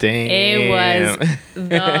humid. Damn. It was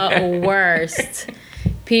the worst.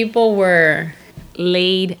 People were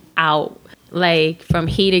laid out, like from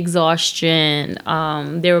heat exhaustion.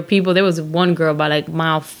 There was one girl by like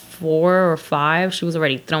mile 4 or 5. She was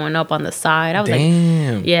already throwing up on the side. I was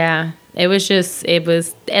like, yeah, it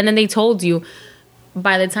was, and then they told you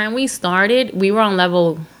by the time we started, we were on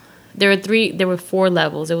level. There were 4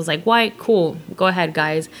 levels. It was like white, cool, go ahead,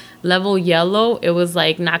 guys. Level yellow, it was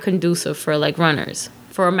like not conducive for like runners.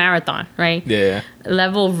 For a marathon, right? Yeah.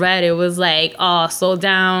 Level red, it was like, oh, slow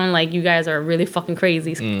down. Like, you guys are really fucking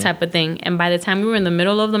crazy type of thing. And by the time we were in the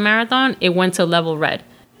middle of the marathon, it went to level red.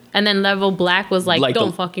 And then level black was like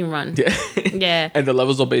don't fucking run. Yeah. Yeah. And the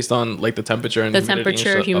levels are based on like the temperature and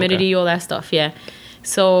humidity, all that stuff. Yeah.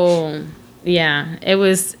 So, yeah, it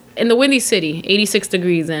was in the Windy City, 86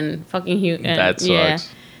 degrees and fucking humid. That sucks. Yeah.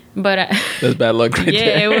 But that's bad luck right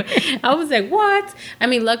there. I was like, what? I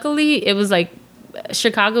mean, luckily, it was like,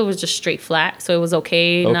 Chicago was just straight flat, so it was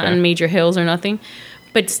okay. Not in major hills or nothing.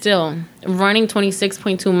 But still, running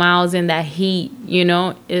 26.2 miles in that heat, you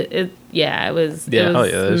know, it was hell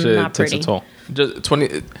yeah, that shit takes a toll. Just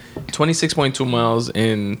 26.2 miles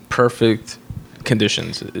in perfect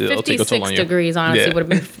conditions. It'll take a toll on you. 56 degrees, honestly,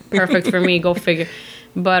 would have been perfect for me. Go figure.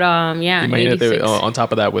 But yeah, 86. On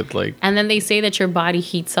top of that with like, and then they say that your body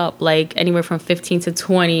heats up like anywhere from 15 to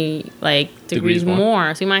 20 like degrees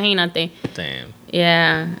more. So imagínate. Damn.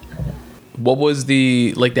 Yeah. What was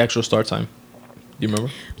the actual start time? Do you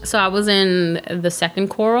remember? So I was in the second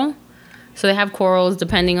choral. So they have chorals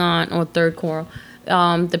depending on, or third choral,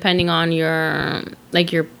 depending on your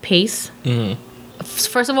pace. Mm-hmm.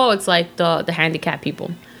 First of all, it's like the handicapped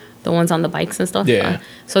people. The ones on the bikes and stuff. Yeah.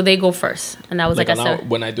 So they go first. And that was like I said.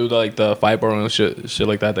 When I do the 5 borough and shit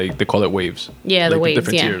like that, they call it waves. Yeah, the waves.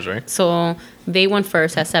 Different tiers, right? So they went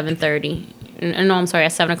first at 7:30. No, I'm sorry,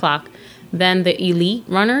 at 7 o'clock. Then the elite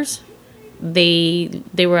runners, they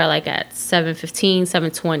were like at 7:15,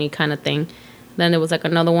 7:20 kind of thing. Then there was like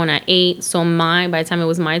another one at 8. So by the time it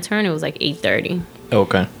was my turn, it was like 8:30.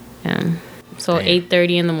 Okay. Yeah. So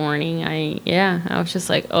 8:30 in the morning, I was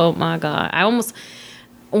just like, oh my God.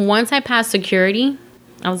 Once I passed security,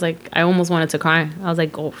 I was like, I almost wanted to cry. I was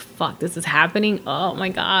like, oh, fuck, this is happening? Oh, my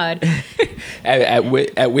God. At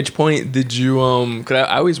which point did you, because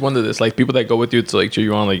I always wonder this, like, people that go with you to, like, cheer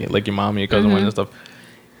you on, like your mom and your cousin and stuff,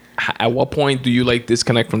 at what point do you, like,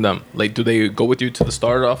 disconnect from them? Like, do they go with you to the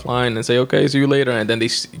start offline and say, okay, see you later, and then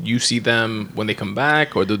you see them when they come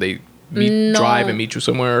back, or do they drive and meet you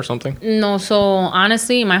somewhere or something? No, so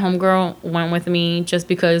honestly, my homegirl went with me just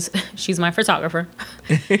because she's my photographer.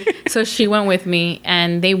 So she went with me,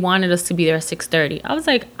 and they wanted us to be there at 6:30. I was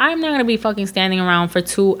like, I'm not gonna be fucking standing around for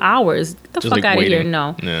 2 hours. Get the Just, fuck like, out of here. waiting.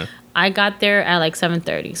 No. Yeah. I got there at like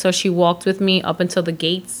 7:30. So she walked with me up until the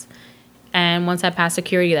gates, and once I passed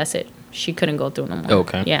security, that's it. She couldn't go through no more.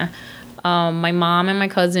 Okay. Yeah. My mom and my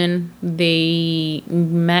cousin, they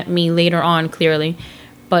met me later on, clearly.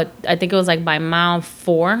 But I think it was like by mile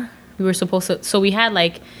 4, we were supposed to. So we had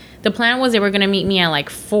like, the plan was they were going to meet me at like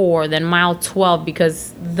 4, then mile 12,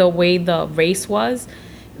 because the way the race was,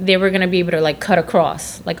 they were going to be able to like cut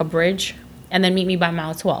across like a bridge and then meet me by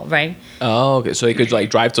mile 12, right? Oh, okay. So they could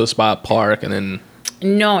like drive to a spot, park, and then.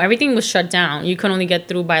 No, everything was shut down. You could only get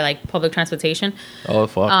through by like public transportation. Oh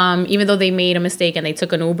fuck. Even though they made a mistake and they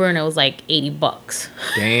took an Uber and it was like $80.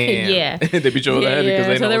 Damn. Yeah. They beat you over the head because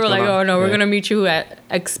they know so they were what's like, going on. "Oh no, we're Yeah. gonna meet you at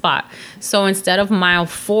X spot." So instead of mile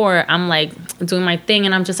 4, I'm like doing my thing,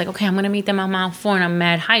 and I'm just like, "Okay, I'm gonna meet them at mile 4," and I'm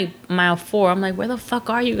mad hype. Mile 4, I'm like, "Where the fuck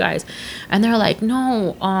are you guys?" And they're like,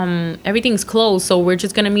 "No, everything's closed, so we're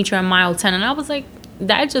just gonna meet you at mile 10." And I was like,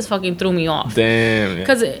 that just fucking threw me off. Damn. Yeah.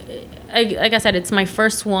 Because, like I said, it's my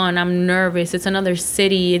first one. I'm nervous. It's another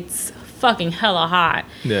city. It's fucking hella hot.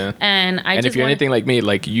 Yeah. And if you're anything like me,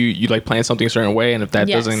 like you like plan something a certain way, and if that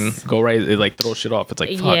Yes. doesn't go right, it like throws shit off. It's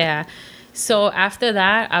like fuck. Yeah. So after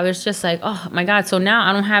that, I was just like, oh my God. So now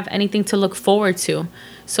I don't have anything to look forward to.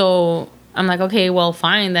 So I'm like, okay, well,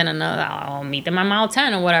 fine. Then I'll meet them at mile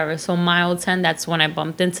 10 or whatever. So mile 10, that's when I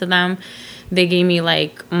bumped into them. They gave me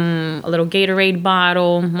like a little Gatorade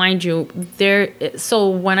bottle. Mind you, so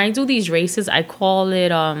when I do these races, I call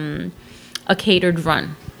it a catered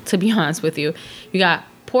run, to be honest with you. You got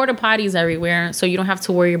porta potties everywhere, so you don't have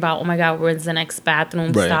to worry about, oh my God, where's the next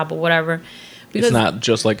bathroom Right. stop or whatever. It's not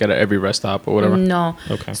just like at every rest stop or whatever. No.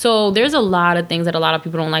 Okay. So there's a lot of things that a lot of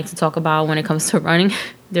people don't like to talk about when it comes to running.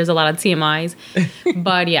 There's a lot of TMIs.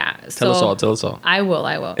 But yeah. Tell us all. I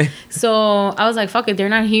will. So I was like, fuck it. They're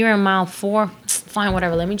not here in mile 4. Fine,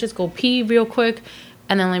 whatever. Let me just go pee real quick.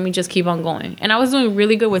 And then let me just keep on going. And I was doing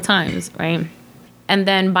really good with times, right? And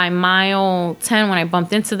then by mile 10, when I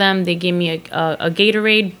bumped into them, they gave me a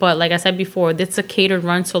Gatorade. But like I said before, it's a catered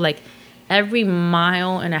run. So like every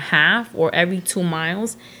mile and a half or every 2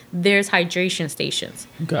 miles, there's hydration stations.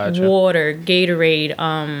 Gotcha. Water,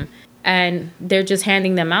 Gatorade, and they're just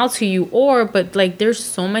handing them out to you. But like there's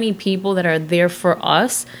so many people that are there for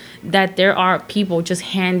us that there are people just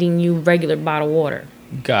handing you regular bottled water.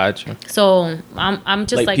 Gotcha. So I'm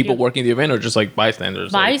just like people working the event or just like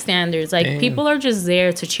bystanders? bystanders. Like people are just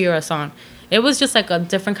there to cheer us on. It was just like a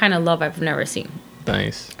different kind of love I've never seen.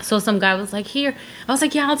 Nice. So some guy was like, here. I was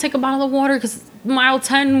like, yeah, I'll take a bottle of water because mile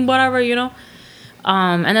 10, whatever, you know.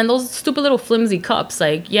 And then those stupid little flimsy cups,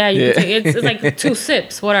 like, you can take, it's like 2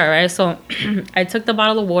 sips, whatever, right? So I took the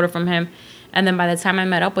bottle of water from him. And then by the time I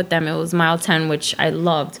met up with them, it was mile 10, which I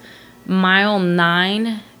loved. Mile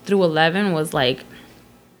 9 through 11 was like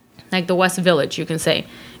the West Village, you can say.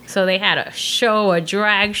 So they had a show, a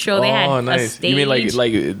drag show. They had a stage. You mean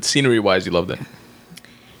like scenery-wise, you loved it?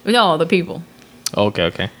 No, the people.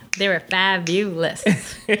 Okay. They were fabulous.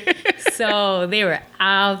 So they were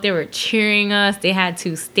out. They were cheering us. They had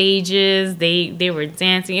 2 stages. They were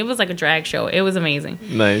dancing. It was like a drag show. It was amazing.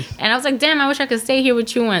 Nice. And I was like, damn, I wish I could stay here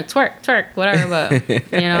with you and twerk, whatever. But,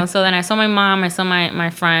 you know, so then I saw my mom. I saw my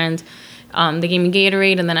friend. They gave me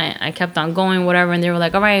Gatorade, and then I kept on going, whatever. And they were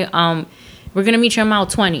like, all right, we're going to meet you at mile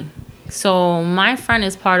 20. So my friend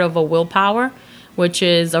is part of a Willpower, which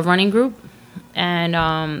is a running group.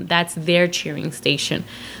 And that's their cheering station.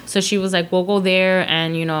 So she was like, we'll go there,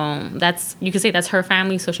 and you know, you could say that's her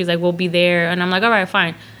family. So she's like, we'll be there, and I'm like, all right,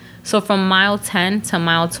 fine. So from mile 10 to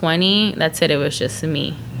mile 20, that's it. It was just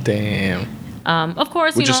me. Damn. Of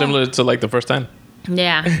course, which is similar to like the first time.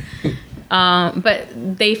 Yeah. But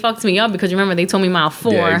they fucked me up because remember they told me mile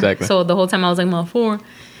 4. Yeah, exactly. So the whole time I was like mile 4.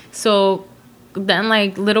 So then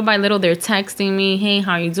like little by little they're texting me, hey,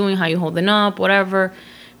 how you doing? How you holding up? Whatever.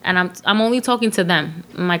 And I'm only talking to them.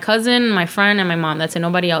 My cousin, my friend, and my mom. That's it.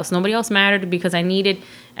 Nobody else. Nobody else mattered because I needed,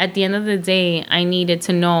 at the end of the day, I needed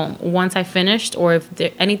to know once I finished or if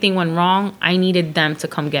anything went wrong, I needed them to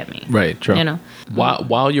come get me. Right, true. You know?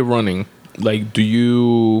 While you're running, like, do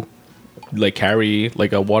you like carry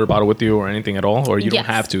like a water bottle with you or anything at all? Or you don't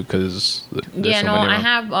have to because I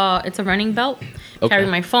have, it's a running belt. Okay. Carry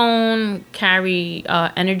my phone, carry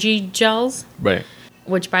energy gels. Right.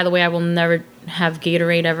 Which, by the way, I will never have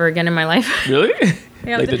Gatorade ever again in my life. Really?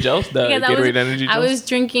 Like the gels, the because Gatorade energy gels. I was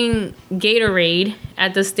drinking Gatorade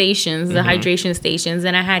at the stations, the hydration stations,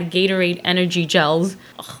 and I had Gatorade energy gels.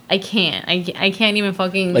 Ugh, I can't even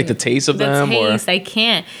fucking like the taste of them. Taste, or I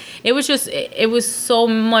can't. It was just it was so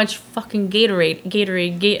much fucking Gatorade.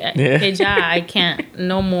 Yeah. I can't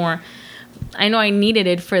no more. I know I needed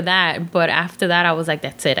it for that, but after that, I was like,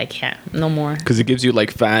 that's it. I can't. No more. Because it gives you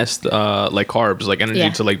like fast, like carbs, like energy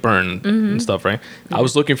to like burn and stuff, right? Yeah. I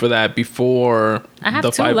was looking for that before. I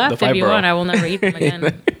have two left if you want. I will never eat them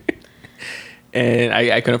again. And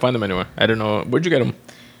I couldn't find them anywhere. I don't know. Where'd you get them?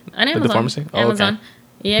 On Amazon. At the pharmacy? Oh, Amazon. Okay.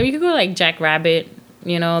 Yeah, you could go like Jackrabbit,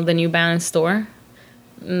 the New Balance store.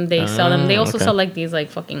 They sell them. They also sell like these like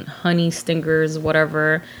fucking honey stingers,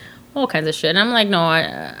 whatever. All kinds of shit. And I'm like, no,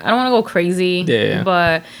 I don't want to go crazy. Yeah.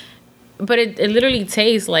 But it literally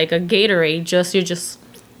tastes like a Gatorade. You're just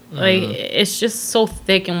like it's just so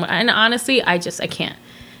thick and honestly, I can't.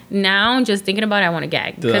 Now just thinking about it, I want to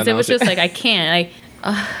gag because it was just like I can't.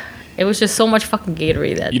 Like, it was just so much fucking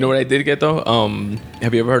Gatorade that. You know what I did get though?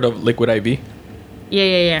 Have you ever heard of Liquid IV?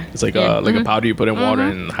 Yeah. It's like a powder you put in water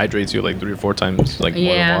and hydrates you like 3 or 4 times like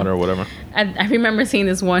more than water or whatever. I remember seeing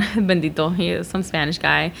this one Bendito. He was some Spanish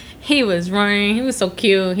guy. He was running. He was so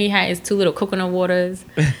cute. He had his 2 little coconut waters,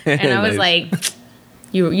 and I was like,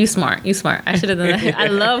 "You smart. You smart. I should have done that. I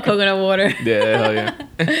love coconut water." Yeah, hell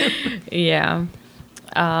yeah.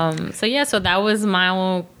 Yeah. So that was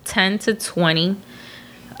mile 10 to 20.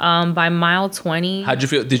 By mile 20, how'd you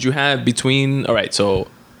feel? Did you have between? All right, so.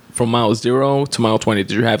 From mile 0 to mile 20,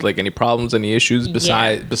 did you have like any problems, any issues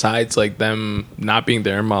besides like them not being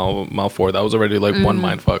there? Mile 4, that was already like one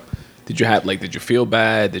mind fuck. Did you feel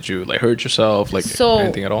bad? Did you like hurt yourself? Like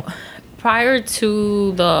anything at all? Prior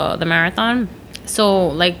to the marathon, so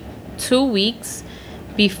like 2 weeks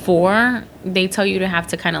before, they tell you to have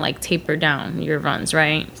to kind of like taper down your runs,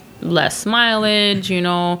 right? Less mileage,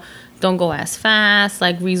 don't go as fast.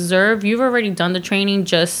 Like reserve. You've already done the training.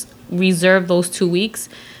 Just reserve those 2 weeks.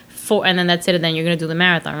 And then that's it, and then you're gonna do the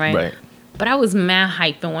marathon, right? Right. But I was mad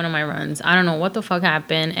hyped in one of my runs. I don't know what the fuck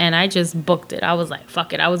happened, and I just booked it. I was like,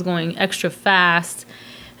 fuck it. I was going extra fast,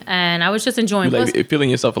 and I was just enjoying. Like feeling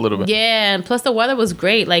yourself a little bit. Yeah, and plus the weather was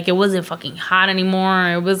great. Like it wasn't fucking hot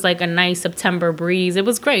anymore. It was like a nice September breeze. It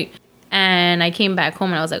was great. And I came back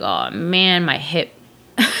home and I was like, oh man, my hip.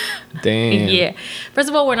 Damn. Yeah. First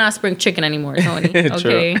of all, we're not spring chicken anymore, Tony.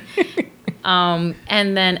 Okay.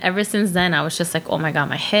 And then ever since then, I was just like, oh my God,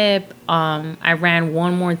 my hip. I ran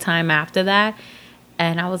one more time after that.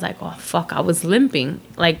 And I was like, oh, fuck. I was limping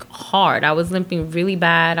like hard. I was limping really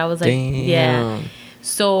bad. I was like, damn. Yeah.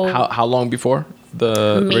 So how long before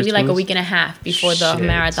the maybe like a week and a half before the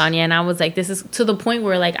marathon. Yeah. And I was like, this is to the point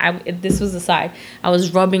where like this was the side. I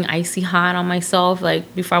was rubbing icy hot on myself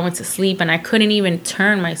like before I went to sleep. And I couldn't even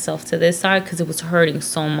turn myself to this side because it was hurting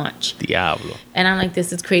so much. Diablo. And I'm like,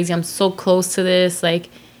 this is crazy. I'm so close to this. Like,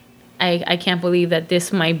 I can't believe that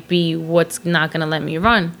this might be what's not going to let me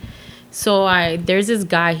run. So there's this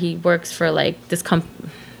guy, he works for like this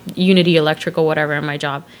Unity Electric or whatever in my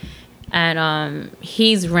job. And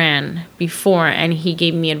he's ran before and he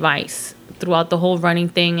gave me advice throughout the whole running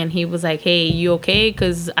thing. And he was like, hey, you okay?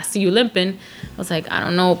 Because I see you limping. I was like, I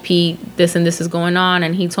don't know, Pete, this and this is going on.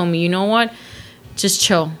 And he told me, you know what? Just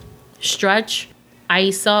chill. Stretch.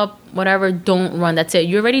 Ice up. Whatever. Don't run. That's it.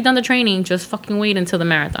 You already done the training. Just fucking wait until the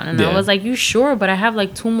marathon. And I was like, you sure? But I have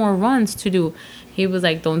like 2 more runs to do. He was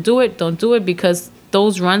like, don't do it. Don't do it because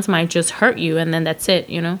those runs might just hurt you. And then that's it,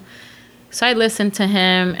 So I listened to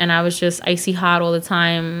him, and I was just icy hot all the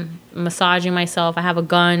time, massaging myself. I have a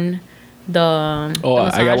gun, the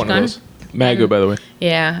I got one gun. of those. Mad good, by the way.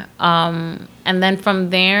 Yeah. And then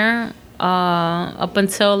from there, up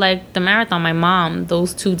until like the marathon, my mom,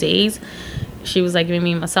 those 2 days, she was like giving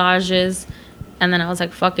me massages, and then I was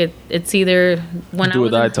like, fuck it. It's either when do or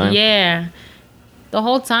die time. Yeah. The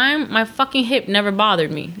whole time, my fucking hip never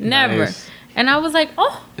bothered me. Never. Nice. And I was like,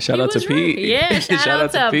 oh. Shout out to Pete. Yeah, shout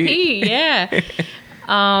out to Pete. Yeah.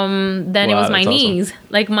 Then it was my knees. Awesome.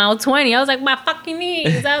 Like mile 20. I was like, my fucking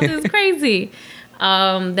knees. That was crazy.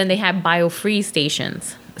 Then they had bio-free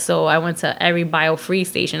stations. So I went to every bio-free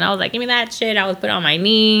station. I was like, give me that shit. I would put it on my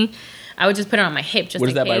knee. I would just put it on my hip just in case. What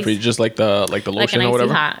is that bio-free? Just like the lotion like an or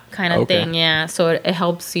whatever? Hot kind of thing, yeah. So it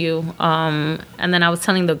helps you. And then I was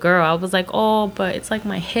telling the girl, I was like, oh, but it's like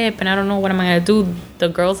my hip and I don't know what am I going to do. The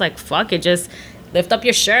girl's like, fuck it, just lift up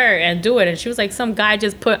your shirt and do it. And she was like, some guy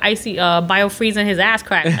just put icy bio-freeze in his ass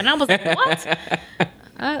crack. And I was like,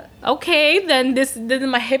 what? Okay, then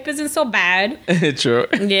my hip isn't so bad. True.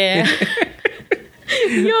 Yeah.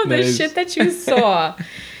 Yo, the shit that you saw.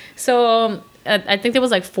 So I think there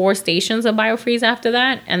was like 4 stations of BioFreeze after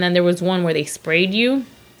that, and then there was one where they sprayed you.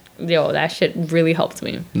 Yo, that shit really helped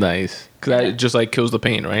me. Nice. Because that just like kills the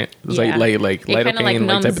pain, right? It's Yeah. like It lighter kind of pain, like like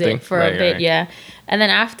numbs type of thing. it for a bit, yeah. And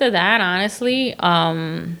then after that, honestly,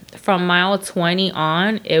 from mile 20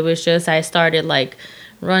 on, it was just I started like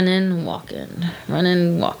running, walking.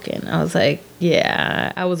 I was like,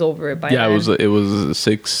 yeah, I was over it by then. Yeah, it was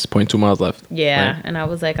 6.2 miles left. Yeah, right? and I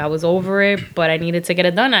was like, I was over it, but I needed to get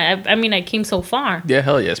it done. I mean, I came so far. Yeah,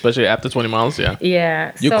 hell yeah. Especially after 20 miles, yeah.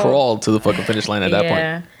 Yeah. You crawled to the fucking finish line at that point.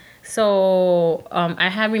 Yeah. So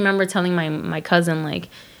I remember telling my cousin, like,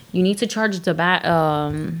 you need to charge the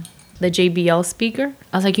JBL speaker.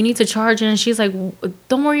 I was like, you need to charge it. And she's like,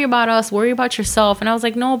 don't worry about us. Worry about yourself. And I was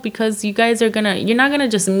like, no, because you guys you're not going to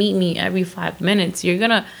just meet me every 5 minutes. It's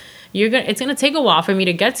going to take a while for me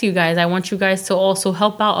to get to you guys. I want you guys to also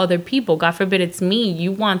help out other people. God forbid it's me.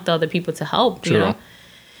 You want the other people to help, True. you know?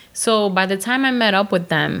 So by the time I met up with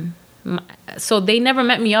them, so they never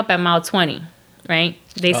met me up at mile 20, right?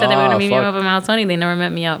 They said they were going to meet me up at mile 20. They never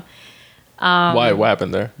met me up. Why? What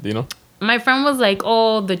happened there? Do you know? My friend was like,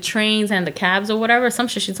 oh, the trains and the cabs or whatever. Some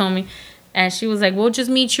shit she told me. And she was like, we'll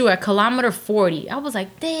just meet you at kilometer 40. I was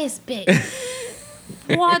like, this bitch.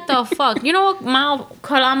 What the fuck? You know what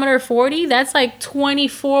kilometer 40? That's like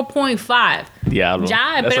 24.5. Yeah, I don't know.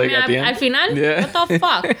 Ya, That's pero like at the end? al final, Yeah. what the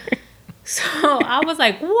fuck? So I was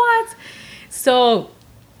like, what? So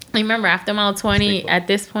I remember after mile 20,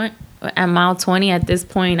 at mile 20,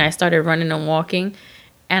 I started running and walking.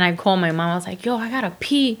 And I called my mom. I was like, yo, I gotta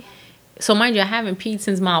pee. So mind you, I haven't peed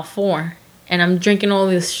since mile 4. And I'm drinking all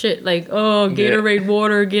this shit like, oh, Gatorade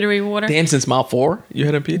water. Damn, since mile 4, you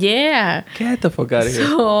hadn't peed? Yeah. Get the fuck out of here.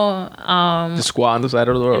 So, Just squat on the side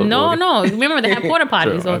of the road. no. Remember, they had porta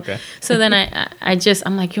potties. True, okay. So then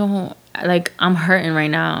I'm like, yo, like, I'm hurting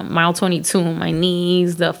right now. Mile 22, my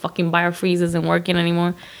knees, the fucking BioFreeze isn't working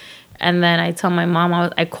anymore. And then I tell my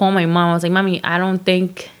mom, I call my mom. I was like, Mommy, I don't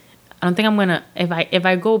think I'm gonna, if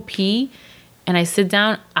I go pee and I sit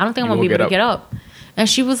down, I don't think I'm gonna be able to get up. And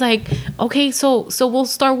she was like, okay, so we'll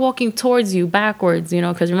start walking towards you backwards, you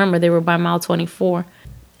know, because remember, they were by mile 24.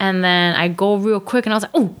 And then I go real quick and I was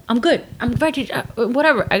like, oh, I'm good. I'm ready.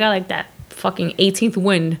 Whatever. I got like that fucking 18th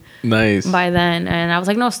wind. Nice. By then. And I was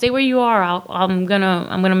like, no, stay where you are. I'm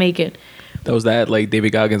gonna make it. That was that like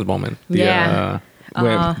David Goggins moment. Yeah.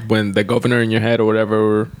 When the governor in your head or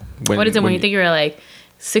whatever. What is it when you think you're like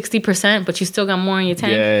 60%, but you still got more in your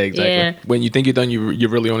tank? Yeah, exactly. Yeah. When you think you're done, you're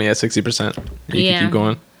really only at 60%. You can keep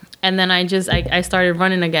going. And then I started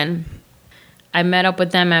running again. I met up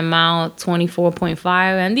with them at mile 24.5,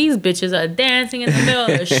 and these bitches are dancing in the middle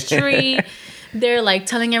of the street. They're like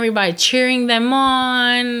telling everybody, cheering them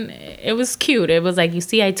on. It was cute. It was like, you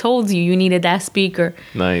see, I told you needed that speaker.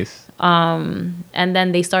 Nice. And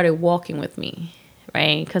then they started walking with me.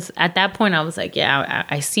 Right? Because at that point, I was like, yeah,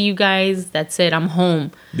 I see you guys. That's it. I'm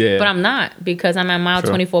home. Yeah. But I'm not, because I'm at mile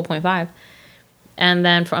 24.5. And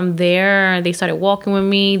then from there, they started walking with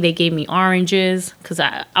me. They gave me oranges because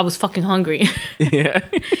I was fucking hungry. Yeah.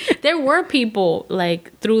 There were people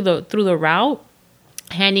like through the route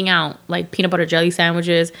handing out like peanut butter jelly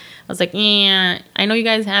sandwiches. I was like, yeah, I know you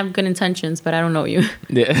guys have good intentions, but I don't know you.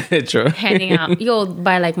 Yeah, true. Handing out. Yo,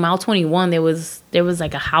 by like mile 21, there was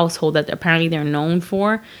like a household that apparently they're known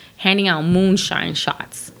for handing out moonshine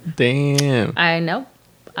shots. Damn. I know.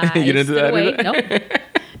 You didn't do that either? Nope.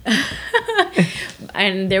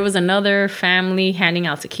 And there was another family handing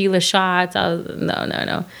out tequila shots. I was,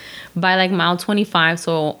 no. By like mile 25,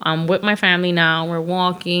 so I'm with my family now. We're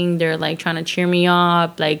walking. They're like trying to cheer me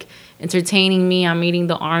up, like entertaining me. I'm eating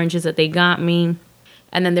the oranges that they got me.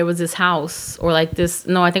 And then there was this house or like this,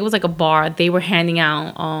 no, I think it was like a bar. They were handing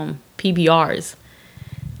out PBRs.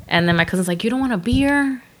 And then my cousin's like, you don't want a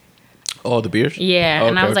beer? Oh, the beers? Yeah. Okay,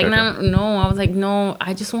 and I was okay, like, no. I was like, no,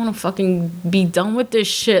 I just want to fucking be done with this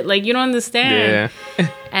shit. Like, you don't understand. Yeah.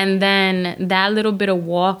 And then that little bit of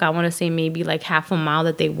walk, I want to say maybe like half a mile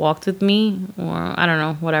that they walked with me, or I don't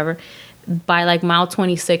know, whatever. By like mile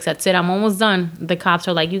 26, that's it. I'm almost done. The cops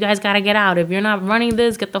are like, you guys got to get out. If you're not running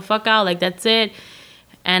this, get the fuck out. Like, that's it.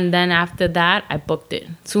 And then after that, I booked it.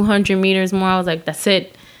 200 meters more. I was like, that's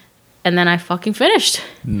it. And then I fucking finished.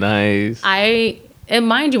 Nice. And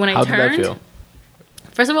mind you, when I turned, How did that feel?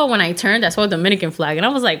 First of all, when I turned, I saw a Dominican flag, and I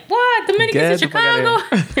was like, "What? Dominicans in Chicago?"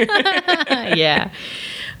 Yeah.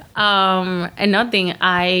 And nothing.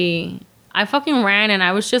 I fucking ran, and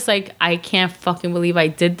I was just like, I can't fucking believe I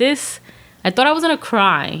did this. I thought I was gonna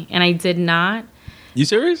cry, and I did not. You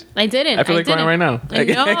serious? I didn't. I feel like crying right now. I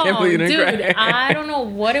can't believe you didn't dude, cry. I don't know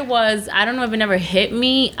what it was. I don't know if it never hit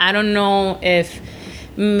me. I don't know if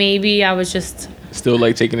maybe I was just Still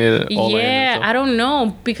like taking it all in. Yeah, And stuff. I don't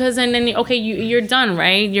know, because and then okay, you're done,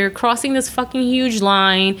 right? You're crossing this fucking huge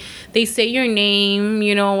line. They say your name,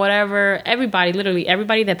 you know, whatever. Everybody, literally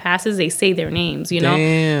everybody that passes, they say their names, you know.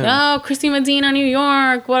 Damn. Oh, Christy Medina, New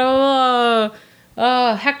York, whatever.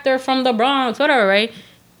 Hector from the Bronx, whatever, right?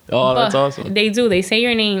 Oh, that's But awesome. They do. They say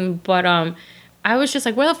your name, but I was just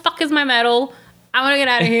like, where the fuck is my medal? I want to get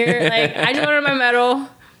out of here. Like, I just wanted my medal.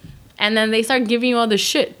 And then they start giving you all the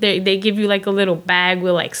shit. They give you like a little bag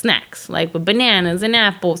with like snacks, like with bananas and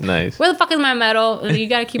apples. Nice. Where the fuck is my medal? You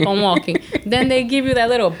gotta keep on walking. Then they give you that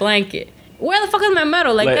little blanket. Where the fuck is my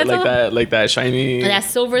medal? Like that shiny, that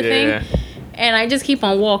silver thing. And I just keep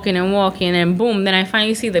on walking and walking, and boom, then I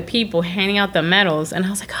finally see the people handing out the medals, and I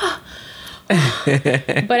was like, oh.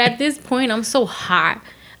 But at this point, I'm so hot.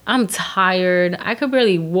 I'm tired. I could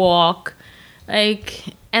barely walk. Like,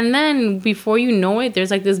 and then before you know it,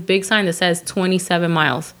 there's like this big sign that says 27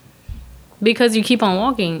 miles. Because you keep on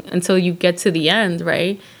walking until you get to the end,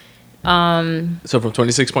 right? So from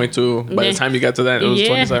 26.2, by the time you got to that, it was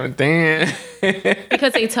 27. Damn.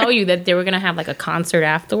 Because they tell you that they were going to have like a concert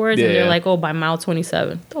afterwards. And they're like, oh, by mile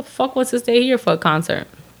 27. The fuck was to stay here for a concert?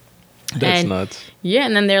 That's nuts. Yeah,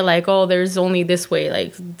 and then they're like, oh, there's only this way.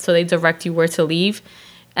 Like, so they direct you where to leave.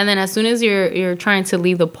 And then as soon as you're trying to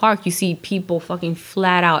leave the park, you see people fucking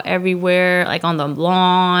flat out everywhere, like on the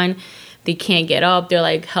lawn. They can't get up. They're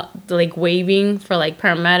like waving for like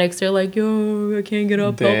paramedics. They're like, yo, I can't get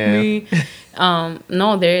up. Help me.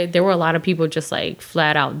 No, there were a lot of people just like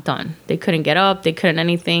flat out done. They couldn't get up. They couldn't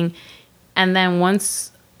anything. And then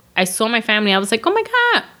once I saw my family, I was like, oh my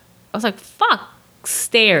God. I was like, fuck,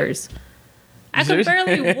 stairs. I could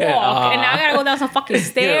barely walk, and now I gotta go down some fucking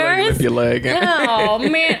stairs. Like, lift your leg. Oh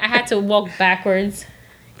man, I had to walk backwards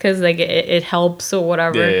because like it helps or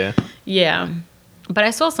whatever. Yeah. But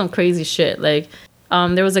I saw some crazy shit. Like,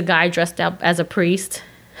 there was a guy dressed up as a priest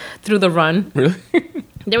through the run. Really?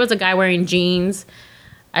 There was a guy wearing jeans.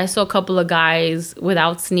 I saw a couple of guys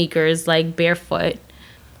without sneakers, like barefoot.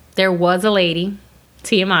 There was a lady,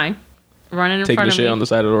 TMI, running in front of me. Taking the shit on the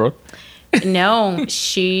side of the road? No,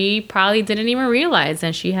 she probably didn't even realize,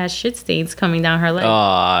 and she had shit stains coming down her leg.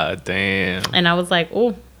 Ah, damn. And I was like,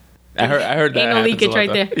 oh. I heard that. Ain't no leakage right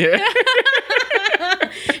there. Yeah.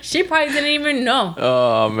 She probably didn't even know.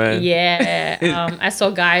 Oh, man. Yeah. I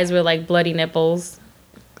saw guys with like bloody nipples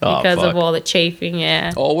because of all the chafing.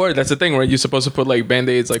 Yeah. Oh, word. That's the thing, right? You're supposed to put like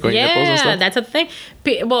Band-Aids like on your nipples and stuff? Yeah, that's a thing.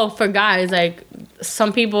 Well, for guys, like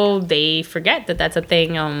some people, they forget that that's a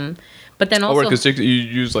thing. But then also, because you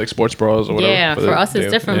use like sports bras or whatever. Yeah, for us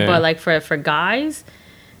it's different, but like for guys,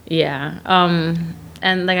 yeah.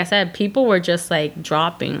 And like I said, people were just like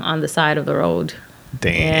dropping on the side of the road.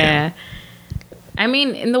 Damn. Yeah. I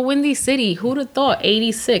mean, in the Windy City, who'd have thought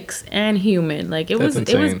 86 and humid? Like it was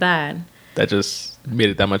bad. That just made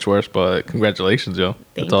it that much worse, but congratulations, yo.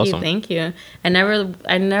 That's awesome. Thank you. I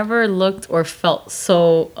never looked or felt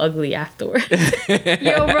so ugly afterwards.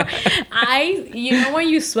 Yo, bro, you know when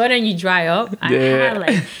you sweat and you dry up? I had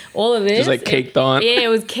like all of this. Just like caked on. Yeah, it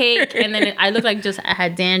was cake. And then I looked like I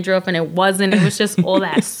had dandruff, and it wasn't. It was just all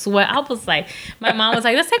that sweat. I was like, my mom was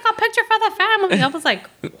like, let's take a picture for the family. I was like,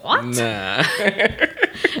 what? Nah.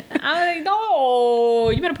 I was like,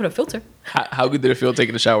 no, you better put a filter. How good did it feel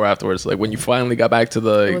taking a shower afterwards? Like when you finally got back to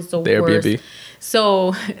the Airbnb?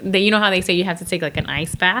 So, you know how they say you have to take like an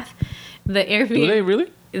ice bath? The Airbnb. Do they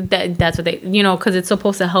really? That's what they, because it's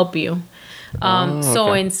supposed to help you.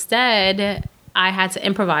 So instead, I had to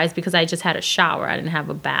improvise because I just had a shower. I didn't have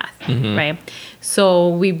a bath, right? So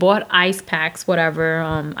we bought ice packs,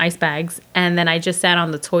 whatever, ice bags. And then I just sat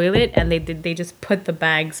on the toilet and they just put the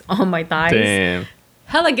bags on my thighs. Damn.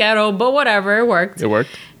 Hella ghetto, but whatever, it worked. It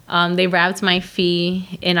worked? They wrapped my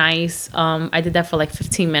feet in ice. I did that for like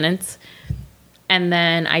 15 minutes. And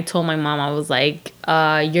then I told my mom, I was like,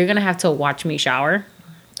 you're going to have to watch me shower.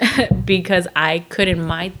 Because I couldn't,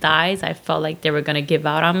 my thighs, I felt like they were going to give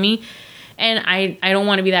out on me. And I don't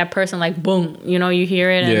want to be that person like, boom, you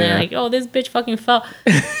hear it. And they're like, oh, this bitch fucking fell.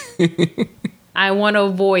 I want to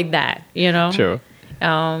avoid that, Sure.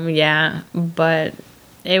 Yeah. But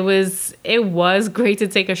it was great to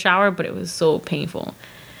take a shower, but it was so painful.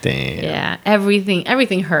 Damn. Yeah, everything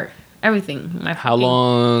hurt. Everything. How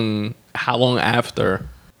long after?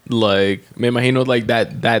 Like, me imagino like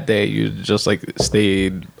that day you just like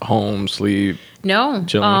stayed home, sleep. No.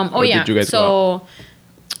 Chilling, did you guys go out?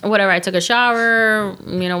 Whatever. I took a shower.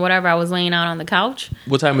 Whatever. I was laying out on the couch.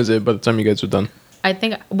 What time is it by the time you guys were done? I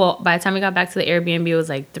think. Well, by the time we got back to the Airbnb, it was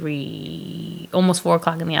like 3, almost 4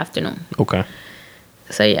 o'clock in the afternoon. Okay.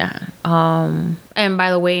 So yeah. And by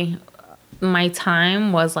the way, my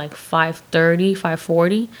time was like 5:30,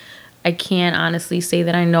 5:40. I can't honestly say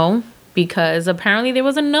that I know, because apparently there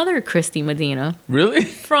was another Christy Medina Really?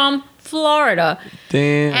 from Florida.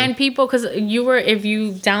 Damn. And people, because if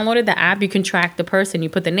you downloaded the app, you can track the person. You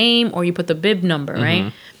put the name or you put the bib number,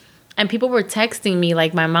 right? And people were texting me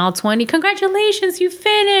like my mile 20, congratulations, you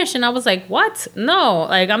finished. And I was like, what? No,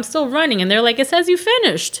 like I'm still running. And they're like, it says you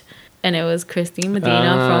finished. And it was Christine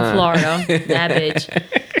Medina from Florida, that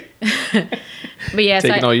bitch. But yeah,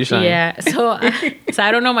 Taking all your shine. Yeah, so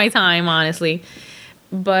I don't know my time, honestly.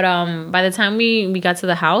 But by the time we got to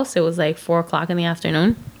the house, it was like 4:00 in the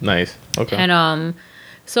afternoon. Nice. Okay. And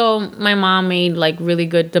so my mom made like really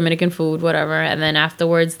good Dominican food, whatever. And then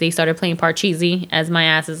afterwards, they started playing Parcheesi, as my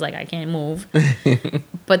ass is like, I can't move.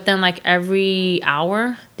 But then like every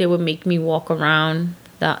hour, they would make me walk around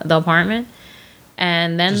the apartment.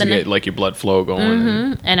 And then just to get like your blood flow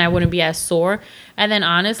going. And I wouldn't be as sore. And then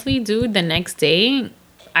honestly, dude, the next day,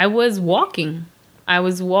 I was walking. I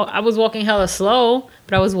was walking hella slow,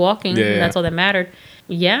 but I was walking. Yeah. That's all that mattered.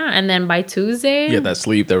 Yeah, and then by Tuesday... Yeah, that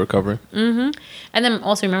sleep, that recovery. And then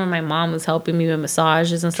also remember my mom was helping me with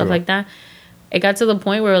massages and stuff True. like that. It got to the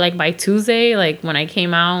point where like by Tuesday, like when I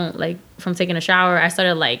came out like from taking a shower, I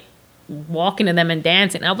started like walking to them and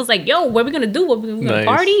dancing. I was like, yo, what are we gonna do? What are we gonna Nice.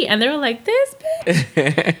 party? And they were like, this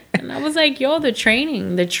bitch. And I was like, yo, the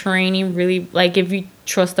training really, like, if you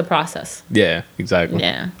trust the process. Yeah, exactly.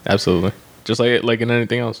 Yeah. Absolutely. Just like in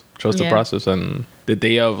anything else, trust the Yeah. process. And the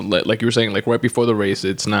day of, like you were saying, like right before the race,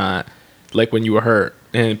 it's not like when you were hurt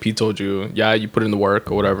and Pete told you, yeah, you put in the work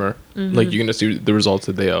or whatever. Like you're gonna see the results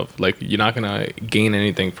the day of. Like you're not gonna gain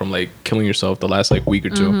anything from like killing yourself the last like week or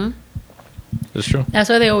two. That's true. That's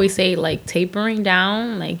why they always say like tapering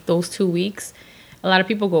down, like those 2 weeks. A lot of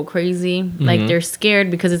people go crazy. Like they're scared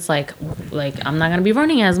because it's like I'm not gonna be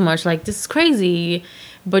running as much. Like this is crazy.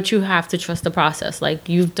 But you have to trust the process. Like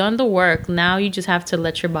you've done the work. Now you just have to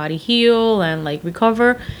let your body heal and like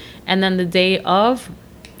recover. And then the day of,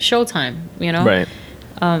 showtime, you know? Right.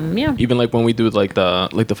 Yeah. Even like when we do like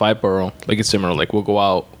the 5 borough, like it's similar. Like we'll go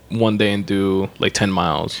out one day and do like 10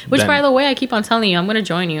 miles. Which, Then, by the way, I keep on telling you, I'm gonna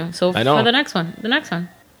join you. So I know. for the next one.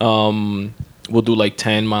 we'll do like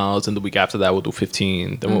 10 miles, and the week after that we'll do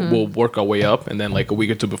 15. Then we'll work our way up, and then like a week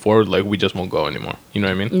or two before, like we just won't go anymore. You know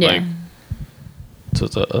what I mean? Yeah. Like, so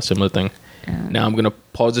it's a similar thing. Now I'm gonna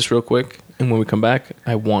pause this real quick, and when we come back,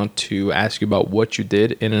 I want to ask you about what you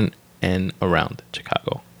did in and around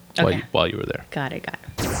Chicago while you were there. Got it.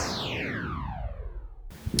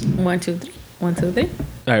 1, 2, 3. 1, 2, 3. All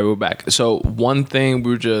right, we're back. So one thing,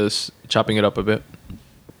 we were just chopping it up a bit.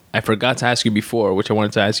 I forgot to ask you before, which I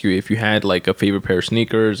wanted to ask you if you had like a favorite pair of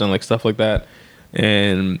sneakers and like stuff like that.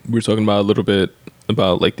 And we were talking about a little bit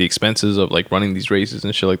about like the expenses of like running these races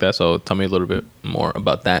and shit like that. So tell me a little bit more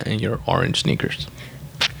about that and your orange sneakers.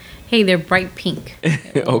 Hey, they're bright pink.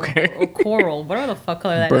 Okay. Or coral. Whatever the fuck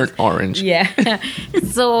color that Burnt is. orange. Yeah.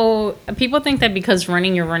 So people think that because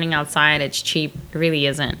you're running outside, it's cheap. It really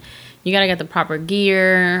isn't. You got to get the proper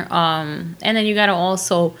gear. And then you got to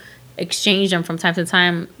also exchange them from time to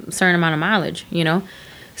time, a certain amount of mileage, you know?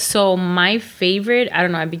 So my favorite, I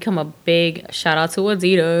don't know, I've become a big shout out to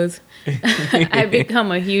Adidas. I've become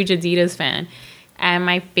a huge Adidas fan. And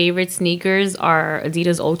my favorite sneakers are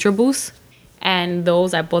Adidas Ultra Boost. And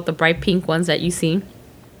those, I bought the bright pink ones that you see.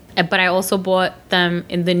 But I also bought them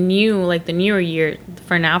in the newer year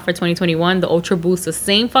for 2021, the Ultra Boost, the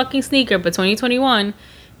same fucking sneaker, but 2021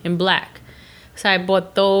 in black. So I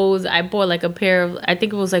bought those. I bought like a pair of, I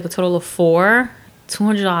think it was like a total of 4,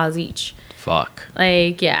 $200 each. Fuck.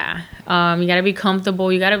 Like, yeah. You got to be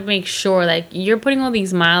comfortable. You got to make sure like you're putting all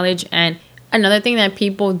these mileage. And another thing that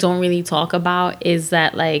people don't really talk about is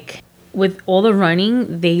that like with all the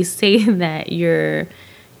running, they say that your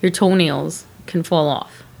toenails can fall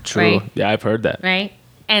off. True. Right? Yeah, I've heard that. Right?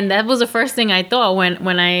 And that was the first thing I thought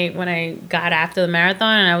when I got after the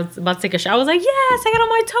marathon and I was about to take a shot. I was like, yes, I got on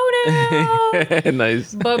my toenail.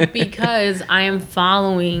 Nice. But because I am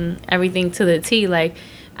following everything to the T, like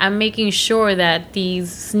I'm making sure that these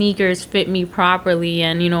sneakers fit me properly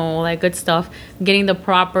and, you know, all that good stuff. Getting the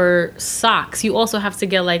proper socks. You also have to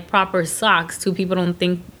get like proper socks too. People don't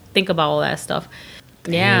think about all that stuff.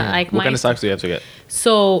 Yeah. Like what kind of socks do you have to get?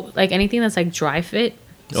 So like anything that's like dry fit.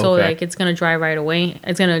 So Okay. like it's gonna dry right away.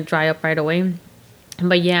 It's gonna dry up right away.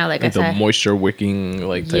 But yeah, like I The said, moisture wicking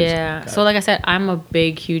like types. yeah. So like I said, I'm a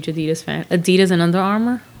big, huge Adidas fan. Adidas and Under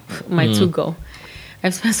Armour, my two go.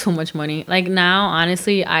 I've spent so much money. Like now,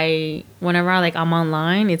 honestly, whenever I'm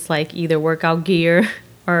online, it's like either workout gear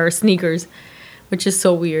or sneakers, which is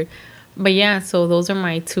so weird. But yeah, so those are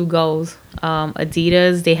my two goes.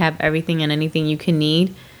 Adidas, they have everything and anything you can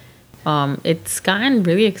need. It's gotten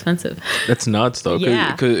really expensive. That's nuts though.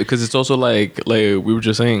 Yeah. Because it's also like we were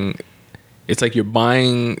just saying, it's like you're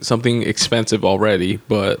buying something expensive already,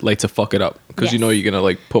 but like to fuck it up because you know you're gonna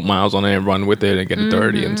like put miles on it and run with it and get it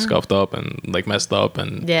dirty and scuffed up and like messed up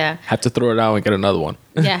and have to throw it out and get another one.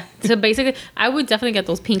 Yeah. So basically, I would definitely get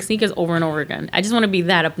those pink sneakers over and over again. I just want to be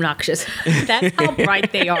that obnoxious. That's how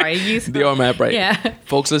bright they are. They are mad bright. Yeah.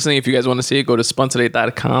 Folks listening, if you guys want to see it, go to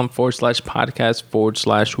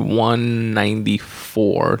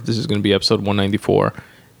spuntoday.com/podcast/194. This is going to be episode 194.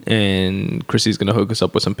 And Chrissy's going to hook us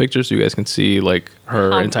up with some pictures so you guys can see like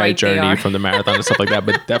her entire journey from the marathon and stuff like that.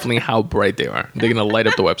 But definitely how bright they are. They're going to light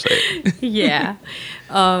up the website. Yeah.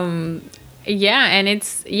 Yeah, and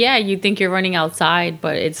it's you think you're running outside,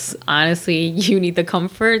 but it's honestly you need the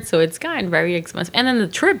comfort, so it's gotten very expensive. And then the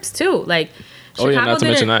trips too, like Chicago, not to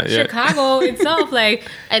mention that. Yeah. Chicago itself, like,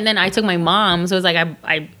 and then I took my mom, so it's like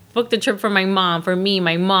I booked the trip for my mom, for me,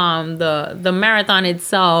 my mom, the marathon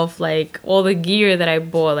itself, like all the gear that I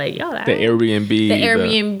bought, like the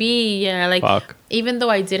Airbnb, like fuck. Even though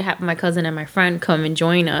I did have my cousin and my friend come and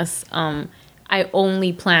join us, I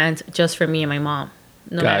only planned just for me and my mom.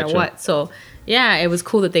 No matter what. So, yeah, it was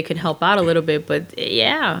cool that they could help out a little bit. But,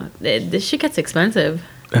 yeah, this shit gets expensive.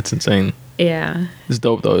 That's insane. Yeah. It's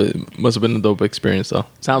dope, though. It must have been a dope experience, though.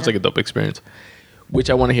 Sounds like a dope experience, which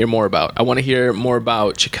I want to hear more about. I want to hear more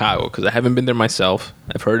about Chicago because I haven't been there myself.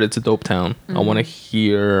 I've heard it's a dope town. I want to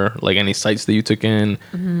hear, like, any sites that you took in,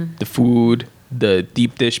 the food, the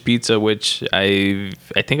deep dish pizza, which I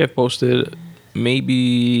think I've posted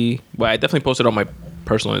maybe... Well, I definitely posted on my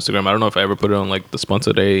personal Instagram. I don't know if I ever put it on like the Spun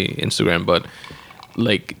Today Instagram, but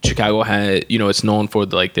like Chicago had, it's known for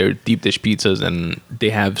like their deep dish pizzas, and they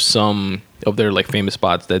have some of their like famous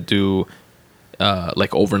spots that do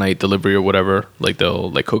like overnight delivery or whatever. Like they'll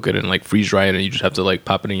like cook it and like freeze dry it, and you just have to like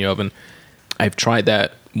pop it in your oven. I've tried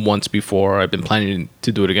that once before. I've been planning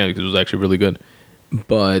to do it again because it was actually really good.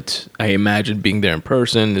 But I imagine being there in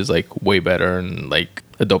person is like way better and like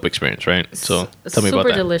a dope experience, right? So tell me about that.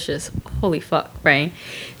 Super delicious. Holy fuck, right?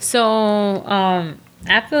 So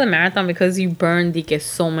after the marathon, because you burn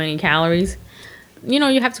so many calories,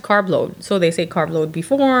 you have to carb load. So they say carb load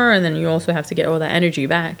before, and then you also have to get all that energy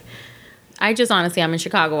back. I just honestly, I'm in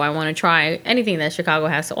Chicago. I want to try anything that Chicago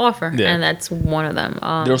has to offer, and that's one of them.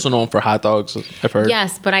 They're also known for hot dogs, I've heard.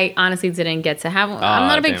 Yes, but I honestly didn't get to have one. I'm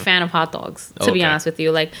not a big fan of hot dogs, to be honest with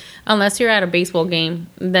you. Like, unless you're at a baseball game,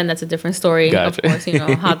 then that's a different story. Gotcha. Of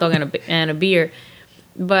course, hot dog and a beer.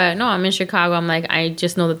 But no, I'm in Chicago. I'm like, I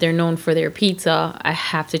just know that they're known for their pizza. I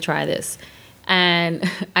have to try this. And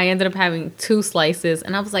I ended up having 2 slices,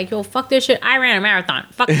 and I was like, yo, fuck this shit. I ran a marathon.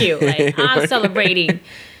 Fuck you. Like, I'm celebrating.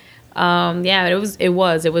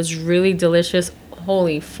 It was really delicious.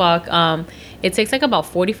 Holy fuck. It takes like about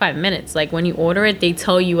 45 minutes. Like when you order it, they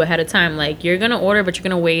tell you ahead of time, like you're gonna order, but you're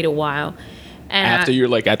gonna wait a while. And after you're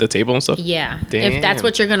like at the table and stuff? Yeah. Damn. If that's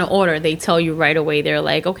what you're gonna order, they tell you right away. They're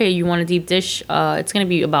like, okay, you want a deep dish? It's gonna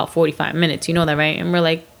be about 45 minutes. You know that, right? And we're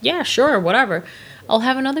like, yeah, sure, whatever. I'll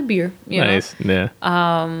have another beer. Nice. Yeah.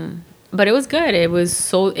 But it was good. It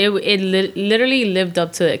was literally lived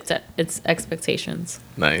up to its expectations.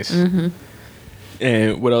 Nice. Mm-hmm.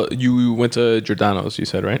 And what else? You went to Giordano's, you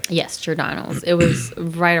said, right? Yes, Giordano's. It was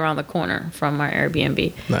right around the corner from our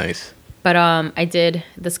Airbnb. Nice. But I did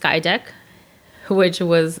the Sky Deck, which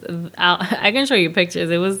was I can show you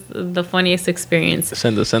pictures. It was the funniest experience.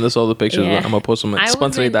 Send us all the pictures. Yeah. I'm gonna post them at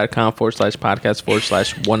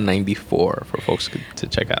spuntoday.com/podcast/194 for folks to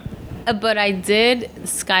check out. But I did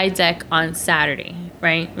Sky Deck on Saturday,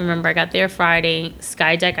 right? Remember, I got there Friday.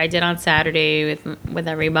 Sky Deck I did on Saturday with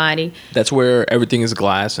everybody. That's where everything is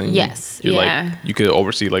glass and you're like you could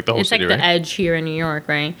oversee like the whole city, right? It's like the Edge here in New York,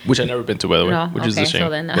 right? Which I've never been to, by the way, which is a shame. So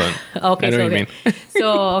then,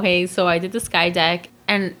 so I did the Sky Deck,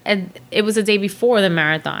 and it was the day before the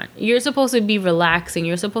marathon. You're supposed to be relaxing.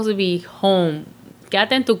 You're supposed to be home.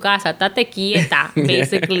 Quédate en tu casa, tate quieta,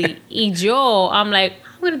 basically. Y yo, I'm like,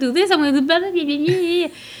 I'm going to do this, I'm going to do that.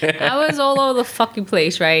 I was all over the fucking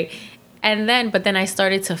place, right? But then I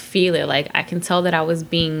started to feel it. Like, I can tell that I was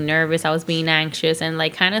being nervous, I was being anxious, and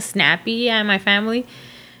like kind of snappy at my family.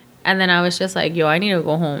 And then I was just like, yo, I need to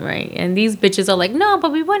go home, right? And these bitches are like, no,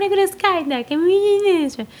 but we want to go to the Sky Deck. And we need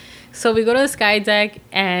this. So we go to the Sky Deck,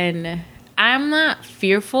 and I'm not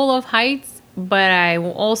fearful of heights, but I'm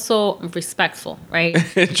also respectful, right?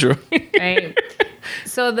 True. Right?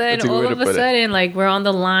 So then all of a sudden, like, we're on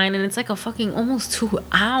the line, and it's like a fucking almost 2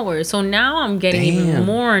 hours. So now I'm getting even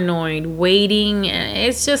more annoyed, waiting, and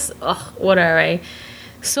it's just, whatever, right?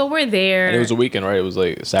 So we're there. And it was a weekend, right? It was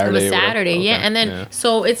like Saturday. It was Saturday, okay. yeah. And then,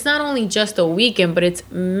 so it's not only just a weekend, but it's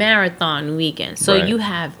marathon weekend. So Right. you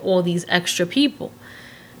have all these extra people.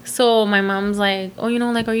 So my mom's like, oh,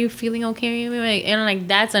 like, are you feeling okay? And like,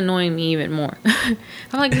 that's annoying me even more. I'm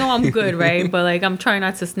like, no, I'm good, right? But like, I'm trying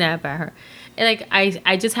not to snap at her. And like,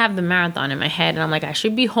 I just have the marathon in my head. And I'm like, I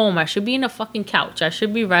should be home. I should be in a fucking couch. I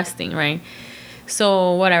should be resting, right?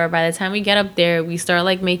 So whatever, by the time we get up there, we start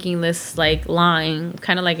like making this like line,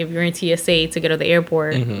 kind of like if you're in TSA to get to the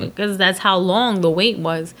airport, because that's how long the wait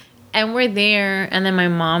was. And we're there, and then my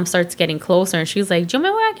mom starts getting closer, and she's like, yo me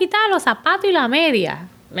voy a quitar los zapatos y la media.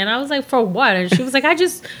 And I was like, for what? And she was like,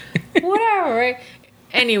 whatever, right?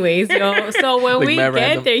 Anyways, so when Like we mad get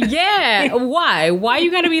random. there, yeah, why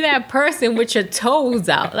you gotta be that person with your toes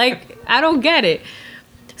out? Like, I don't get it.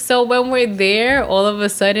 So when we're there, all of a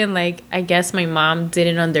sudden, like, I guess my mom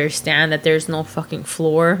didn't understand that there's no fucking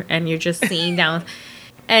floor and you're just sitting down.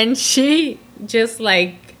 And she just,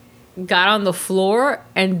 like, got on the floor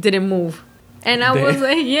and didn't move. And I was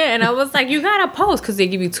like, yeah. And I was like, you gotta pose because they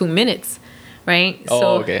give you 2 minutes, right?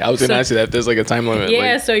 Oh, okay. I was going to ask you that if there's like a time limit.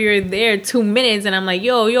 Yeah, like, so you're there 2 minutes. And I'm like,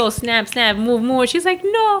 yo, snap, move. And she's like,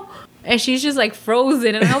 no. And she's just like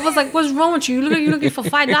frozen. And I was like, what's wrong with you? You look like you're looking for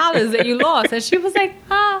 $5 that you lost. And she was like,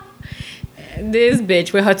 this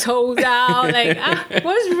bitch with her toes out. Like,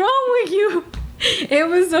 what's wrong with you? It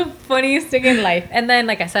was the funniest thing in life. And then,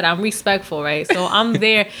 like I said, I'm respectful, right? So I'm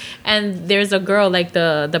there. And there's a girl, like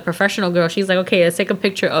the professional girl. She's like, okay, let's take a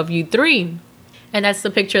picture of you three. And that's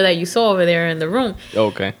the picture that you saw over there in the room.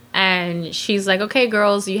 okay. And she's like, okay,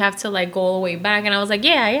 girls, you have to like go all the way back. And I was like,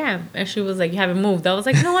 yeah, I am. And she was like, you haven't moved. I was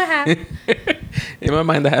like, no, I have. In my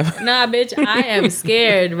mind, I have. Nah, bitch, I am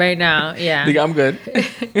scared right now. Yeah. Think I'm good.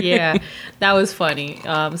 Yeah, that was funny.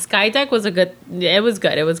 Skydeck was it was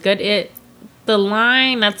good. The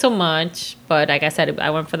line, not so much. But like I said, I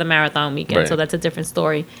went for the marathon weekend. Right. So that's a different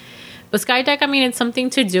story. But Skydeck, I mean, it's something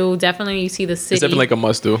to do. Definitely, you see the city. It's definitely like a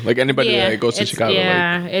must do. Like anybody that goes to Chicago.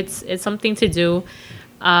 Yeah, like, it's something to do.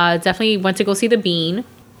 Definitely went to go see the Bean.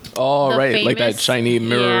 oh, The right. Like that famous- shiny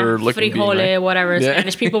mirror looking bean, frijole, right? whatever. Yeah.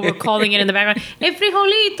 Spanish people were calling it in the background. El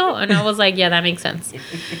frijolito. And I was like, yeah, that makes sense.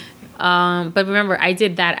 But remember, I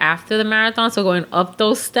did that after the marathon. So going up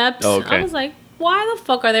those steps, Oh, okay. I was like, why the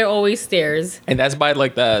fuck are there always stairs? And that's by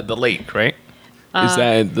like the lake, right? Is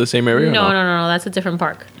that the same area? or No. That's a different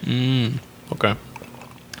park. Okay.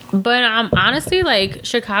 But honestly, like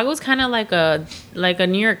Chicago's kind of like a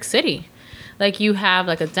New York City. Like you have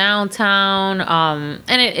like a downtown,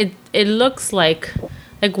 and it looks like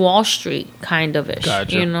Wall Street kind of ish.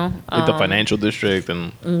 Gotcha. You know, Like the financial district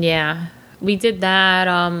and yeah. We did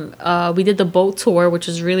that. We did the boat tour, which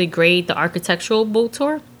is really great. The architectural boat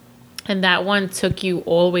tour, and that one took you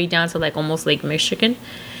all the way down to like almost Lake Michigan,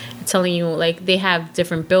 telling you like they have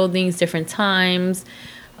different buildings, different times,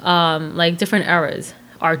 like different eras.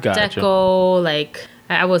 Art Gotcha. Deco, like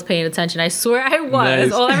I was paying attention. I swear I was.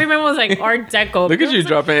 Nice. All I remember was like Art Deco. look at you I was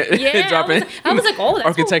dropping it. like, yeah, dropping I was like, oh, that's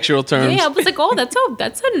architectural terms. Yeah, I was like, oh,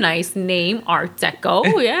 that's a nice name, Art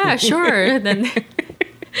Deco. Yeah, sure. Then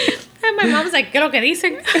and my mom was like, ¿Qué lo que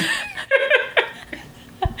dicen?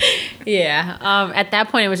 Yeah. At that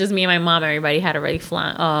point, it was just me and my mom. Everybody had already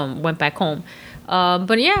went back home.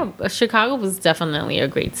 But yeah, Chicago was definitely a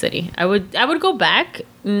great city. I would go back,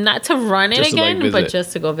 not to run it Just to, like, again, but visit.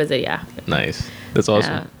 just to go visit. Yeah. Nice. That's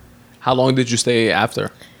awesome. Yeah. How long did you stay after,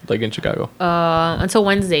 like in Chicago? Until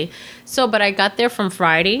Wednesday. So, but I got there from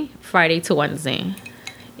Friday to Wednesday.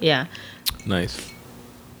 Yeah. Nice.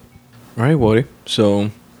 All right, Wody.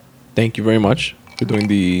 So, thank you very much for doing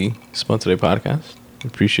the Spun Today podcast.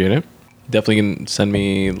 Appreciate it. Definitely can send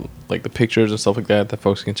me like the pictures and stuff like that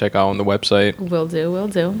folks can check out on the website. Will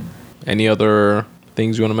do. Any other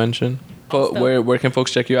things you want to mention? Stuff. Where can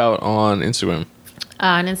folks check you out on Instagram?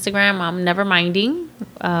 On Instagram, I'm never minding,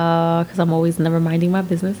 because I'm always never minding my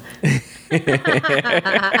business.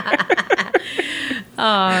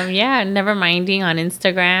 Yeah, never minding on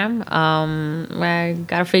Instagram. I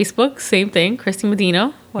got a Facebook, same thing, Christy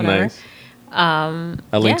Medina, whatever. Nice. I'll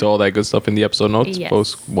link to all that good stuff in the episode notes. Yes.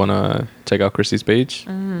 Folks want to check out Christy's page.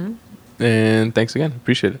 And thanks again.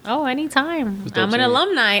 Appreciate it. Oh, anytime. dope I'm an seeing you.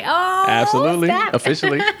 alumni. Oh, Absolutely. snap.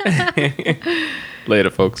 Officially. Later,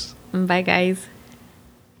 folks. Bye, guys.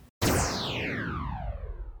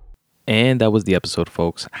 And that was the episode,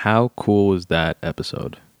 folks. How cool was that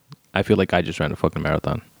episode? I feel like I just ran a fucking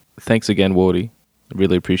marathon. Thanks again, Wody.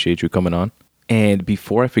 Really appreciate you coming on. And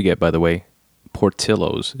before I forget, by the way,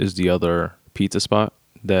 Portillo's is the other pizza spot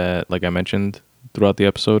that, like I mentioned throughout the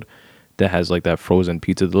episode, that has like that frozen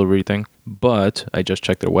pizza delivery thing. But I just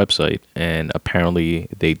checked their website and apparently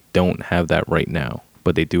they don't have that right now.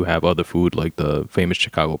 but they do have other food like the famous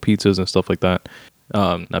Chicago pizzas and stuff like that.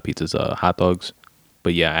 Not pizzas, hot dogs.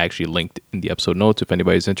 But yeah, I actually linked in the episode notes if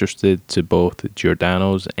anybody's interested to both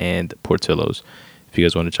Giordano's and Portillo's if you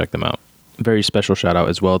guys want to check them out. Very special shout out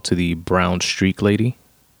as well to the brown streak lady.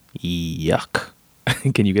 Yuck.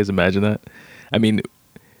 Can you guys imagine that? I mean,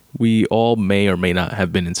 we all may or may not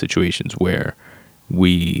have been in situations where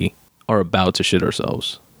we are about to shit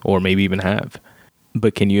ourselves, or maybe even have.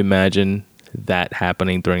 But can you imagine that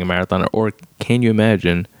happening during a marathon? Or can you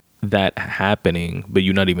imagine that happening, but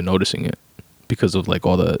you not even noticing it because of like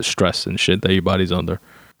all the stress and shit that your body's under?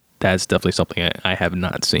 That's definitely something I have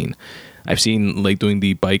not seen. I've seen like doing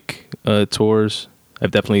the bike tours.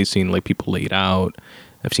 I've definitely seen like people laid out.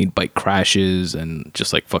 I've seen bike crashes and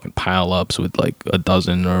just like fucking pile ups with like a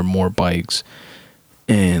dozen or more bikes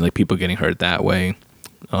and like people getting hurt that way.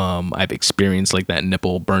 I've experienced like that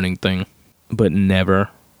nipple burning thing, but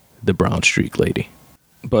never the brown streak lady.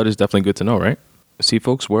 But it's definitely good to know, right? See,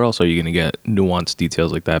 folks, where else are you going to get nuanced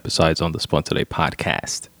details like that besides on the Spun Today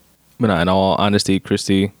podcast? But in all honesty,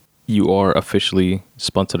 Christy, you are officially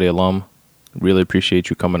Spun Today alum. Really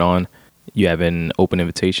appreciate you coming on. You have an open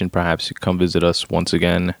invitation, perhaps you come visit us once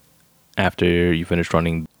again after you finish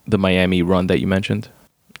running the Miami run that you mentioned,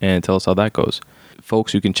 and tell us how that goes.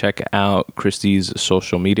 Folks, you can check out Christy's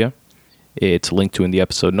social media. It's linked to in the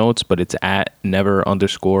episode notes, but it's at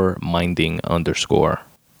never_minding_.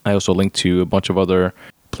 I also linked to a bunch of other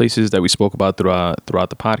places that we spoke about throughout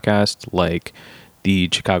the podcast, like the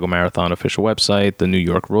Chicago Marathon official website, the New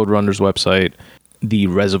York Roadrunners website, the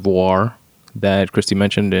reservoir that Christy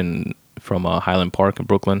mentioned from Highland Park in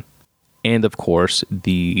Brooklyn, and of course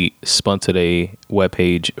the Spun Today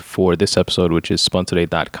webpage for this episode, which is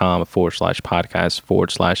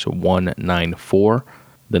spuntoday.com/podcast/194.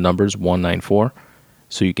 The number's 194.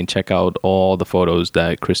 So you can check out all the photos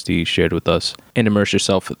that Christy shared with us and immerse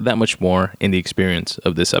yourself that much more in the experience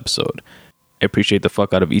of this episode. I appreciate the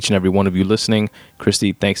fuck out of each and every one of you listening.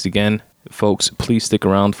 Christy, thanks again. Folks, please stick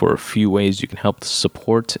around for a few ways you can help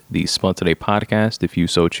support the Spun Today podcast if you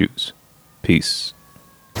so choose. Peace.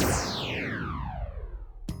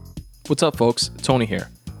 What's up, folks? Tony here.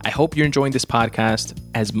 I hope you're enjoying this podcast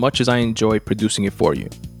as much as I enjoy producing it for you.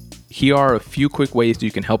 Here are a few quick ways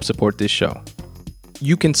you can help support this show.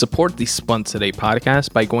 You can support the Spun Today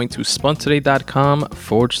podcast by going to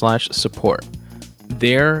spuntoday.com/support.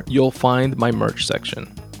 There, you'll find my merch section,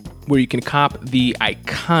 where you can cop the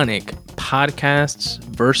iconic Podcasts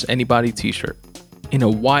vs. Anybody t-shirt in a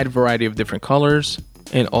wide variety of different colors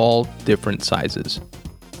and all different sizes.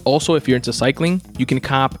 Also, if you're into cycling, you can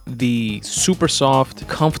cop the super soft,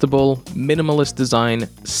 comfortable, minimalist design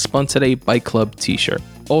Spun Today Bike Club t-shirt.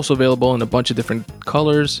 Also available in a bunch of different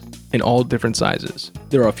colors in all different sizes.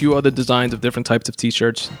 There are a few other designs of different types of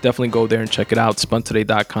t-shirts. Definitely go there and check it out.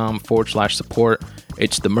 spuntoday.com/support.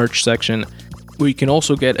 It's the merch section, where you can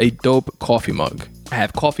also get a dope coffee mug. I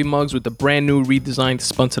have coffee mugs with the brand new redesigned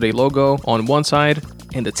Spun Today logo on one side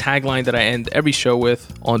and the tagline that I end every show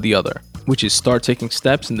with on the other, which is start taking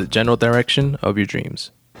steps in the general direction of your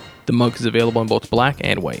dreams. The mug is available in both black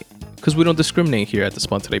and white, because we don't discriminate here at the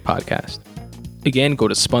Spun Today podcast. Again, go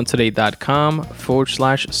to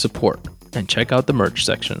spuntoday.com/support and check out the merch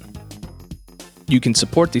section. You can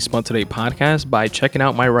support the Spun Today podcast by checking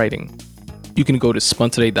out my writing. You can go to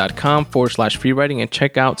spuntoday.com/free writing and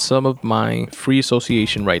check out some of my free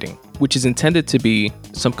association writing, which is intended to be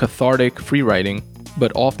some cathartic free writing,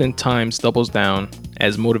 but oftentimes doubles down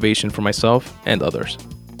as motivation for myself and others.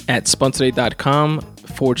 At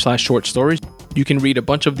spuntoday.com/short stories, you can read a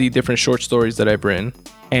bunch of the different short stories that I've written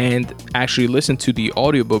and actually listen to the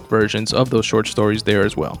audiobook versions of those short stories there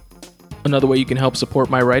as well. Another way you can help support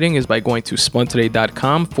my writing is by going to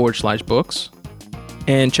spuntoday.com/books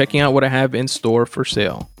and checking out what I have in store for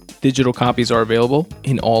sale. Digital copies are available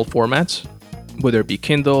in all formats, whether it be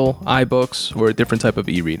Kindle, iBooks, or a different type of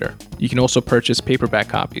e-reader. You can also purchase paperback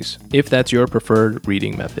copies if that's your preferred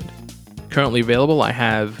reading method. Currently available, I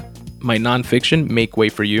have my nonfiction, Make Way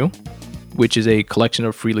for You, which is a collection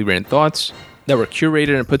of freely written thoughts that were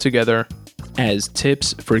curated and put together as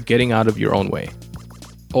tips for getting out of your own way.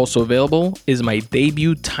 Also available is my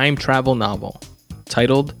debut time travel novel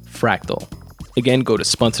titled Fractal. Again, go to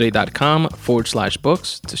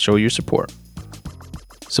spuntoday.com/books to show your support.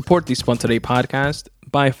 Support the Spun Today podcast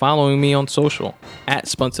by following me on social at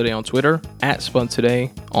Spun Today on Twitter, at Spun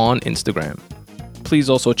Today on Instagram. Please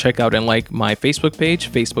also check out and like my Facebook page,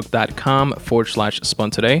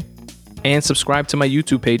 facebook.com/Spun Today, and subscribe to my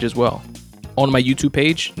YouTube page as well. On my YouTube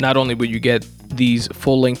page, not only will you get these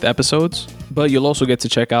full-length episodes, but you'll also get to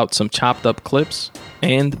check out some chopped up clips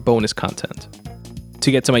and bonus content.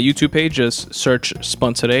 To get to my YouTube page, just search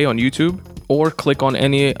Spun Today on YouTube or click on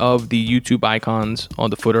any of the YouTube icons on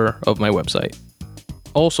the footer of my website.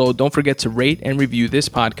 Also, don't forget to rate and review this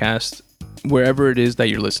podcast wherever it is that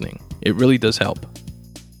you're listening. It really does help.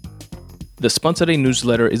 The Spun Today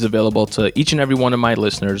newsletter is available to each and every one of my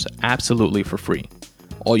listeners absolutely for free.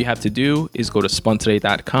 All you have to do is go to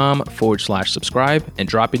spuntoday.com/subscribe and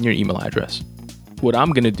drop in your email address. What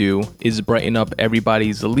I'm going to do is brighten up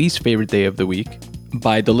everybody's least favorite day of the week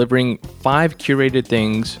by delivering 5 curated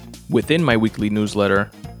things within my weekly newsletter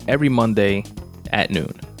every Monday at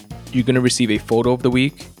noon. You're going to receive a photo of the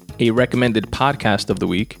week, a recommended podcast of the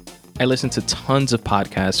week. I listen to tons of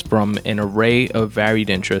podcasts from an array of varied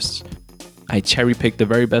interests. I cherry pick the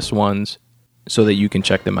very best ones so that you can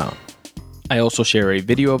check them out. I also share a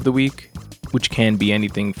video of the week, which can be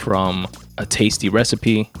anything from a tasty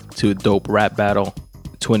recipe to a dope rap battle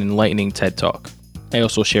to an enlightening TED Talk. I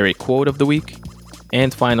also share a quote of the week.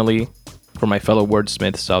 And finally, for my fellow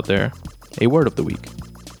wordsmiths out there, a word of the week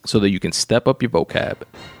so that you can step up your vocab.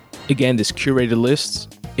 Again, this curated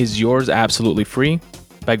list is yours absolutely free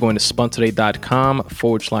by going to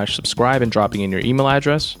spuntoday.com/subscribe and dropping in your email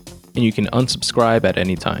address, and you can unsubscribe at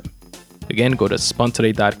any time. Again, go to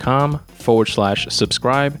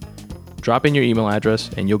spuntoday.com/subscribe, drop in your email address,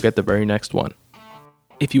 and you'll get the very next one.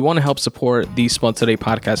 If you want to help support the Spun Today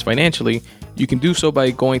podcast financially, you can do so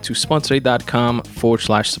by going to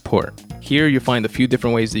spuntoday.com/support. Here you'll find a few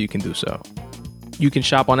different ways that you can do so. You can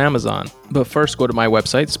shop on Amazon, but first go to my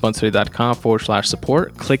website,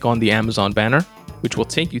 spuntoday.com/support, click on the Amazon banner, which will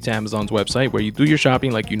take you to Amazon's website where you do your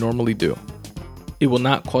shopping like you normally do. It will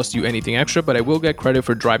not cost you anything extra, but I will get credit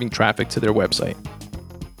for driving traffic to their website.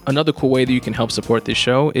 Another cool way that you can help support this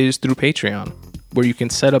show is through Patreon, where you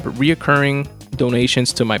can set up reoccurring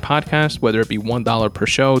donations to my podcast, whether it be $1 per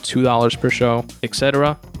show, $2 per show,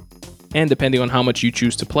 etc. And depending on how much you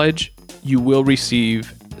choose to pledge, you will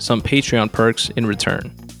receive some Patreon perks in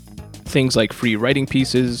return. Things like free writing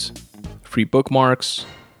pieces, free bookmarks,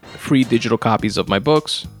 free digital copies of my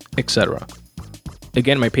books, etc.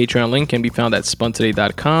 Again, my Patreon link can be found at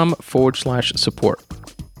spuntoday.com/support.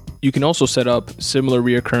 You can also set up similar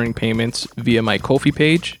reoccurring payments via my Ko-fi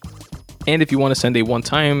page. And if you want to send a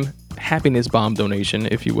one-time happiness bomb donation,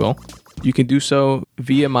 if you will, you can do so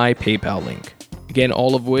via my PayPal link. Again,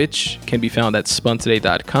 all of which can be found at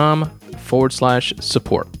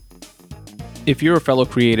spuntoday.com/support. If you're a fellow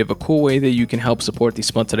creative, a cool way that you can help support the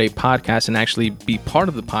Spun Today podcast and actually be part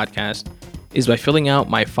of the podcast is by filling out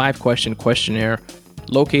my 5-question questionnaire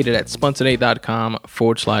located at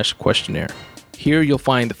spuntoday.com/questionnaire. Here you'll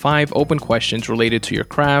find 5 open questions related to your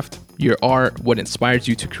craft, your art, what inspires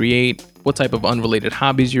you to create, what type of unrelated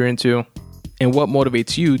hobbies you're into, and what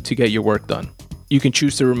motivates you to get your work done. You can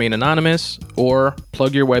choose to remain anonymous or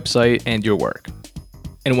plug your website and your work.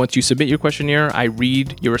 And once you submit your questionnaire, I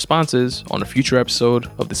read your responses on a future episode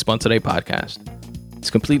of the Spun Today podcast.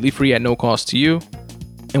 It's completely free at no cost to you.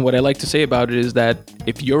 And what I like to say about it is that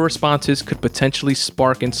if your responses could potentially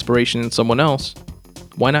spark inspiration in someone else,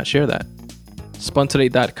 why not share that?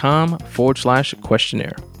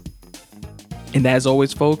 spuntoday.com/questionnaire. And as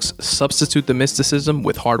always, folks, substitute the mysticism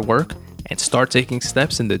with hard work and start taking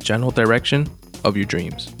steps in the general direction of your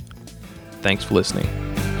dreams. Thanks for listening.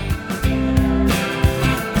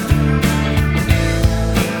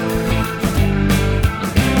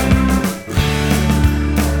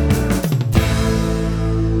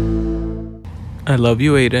 I love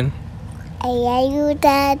you, Aiden. I love you,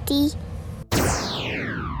 Daddy.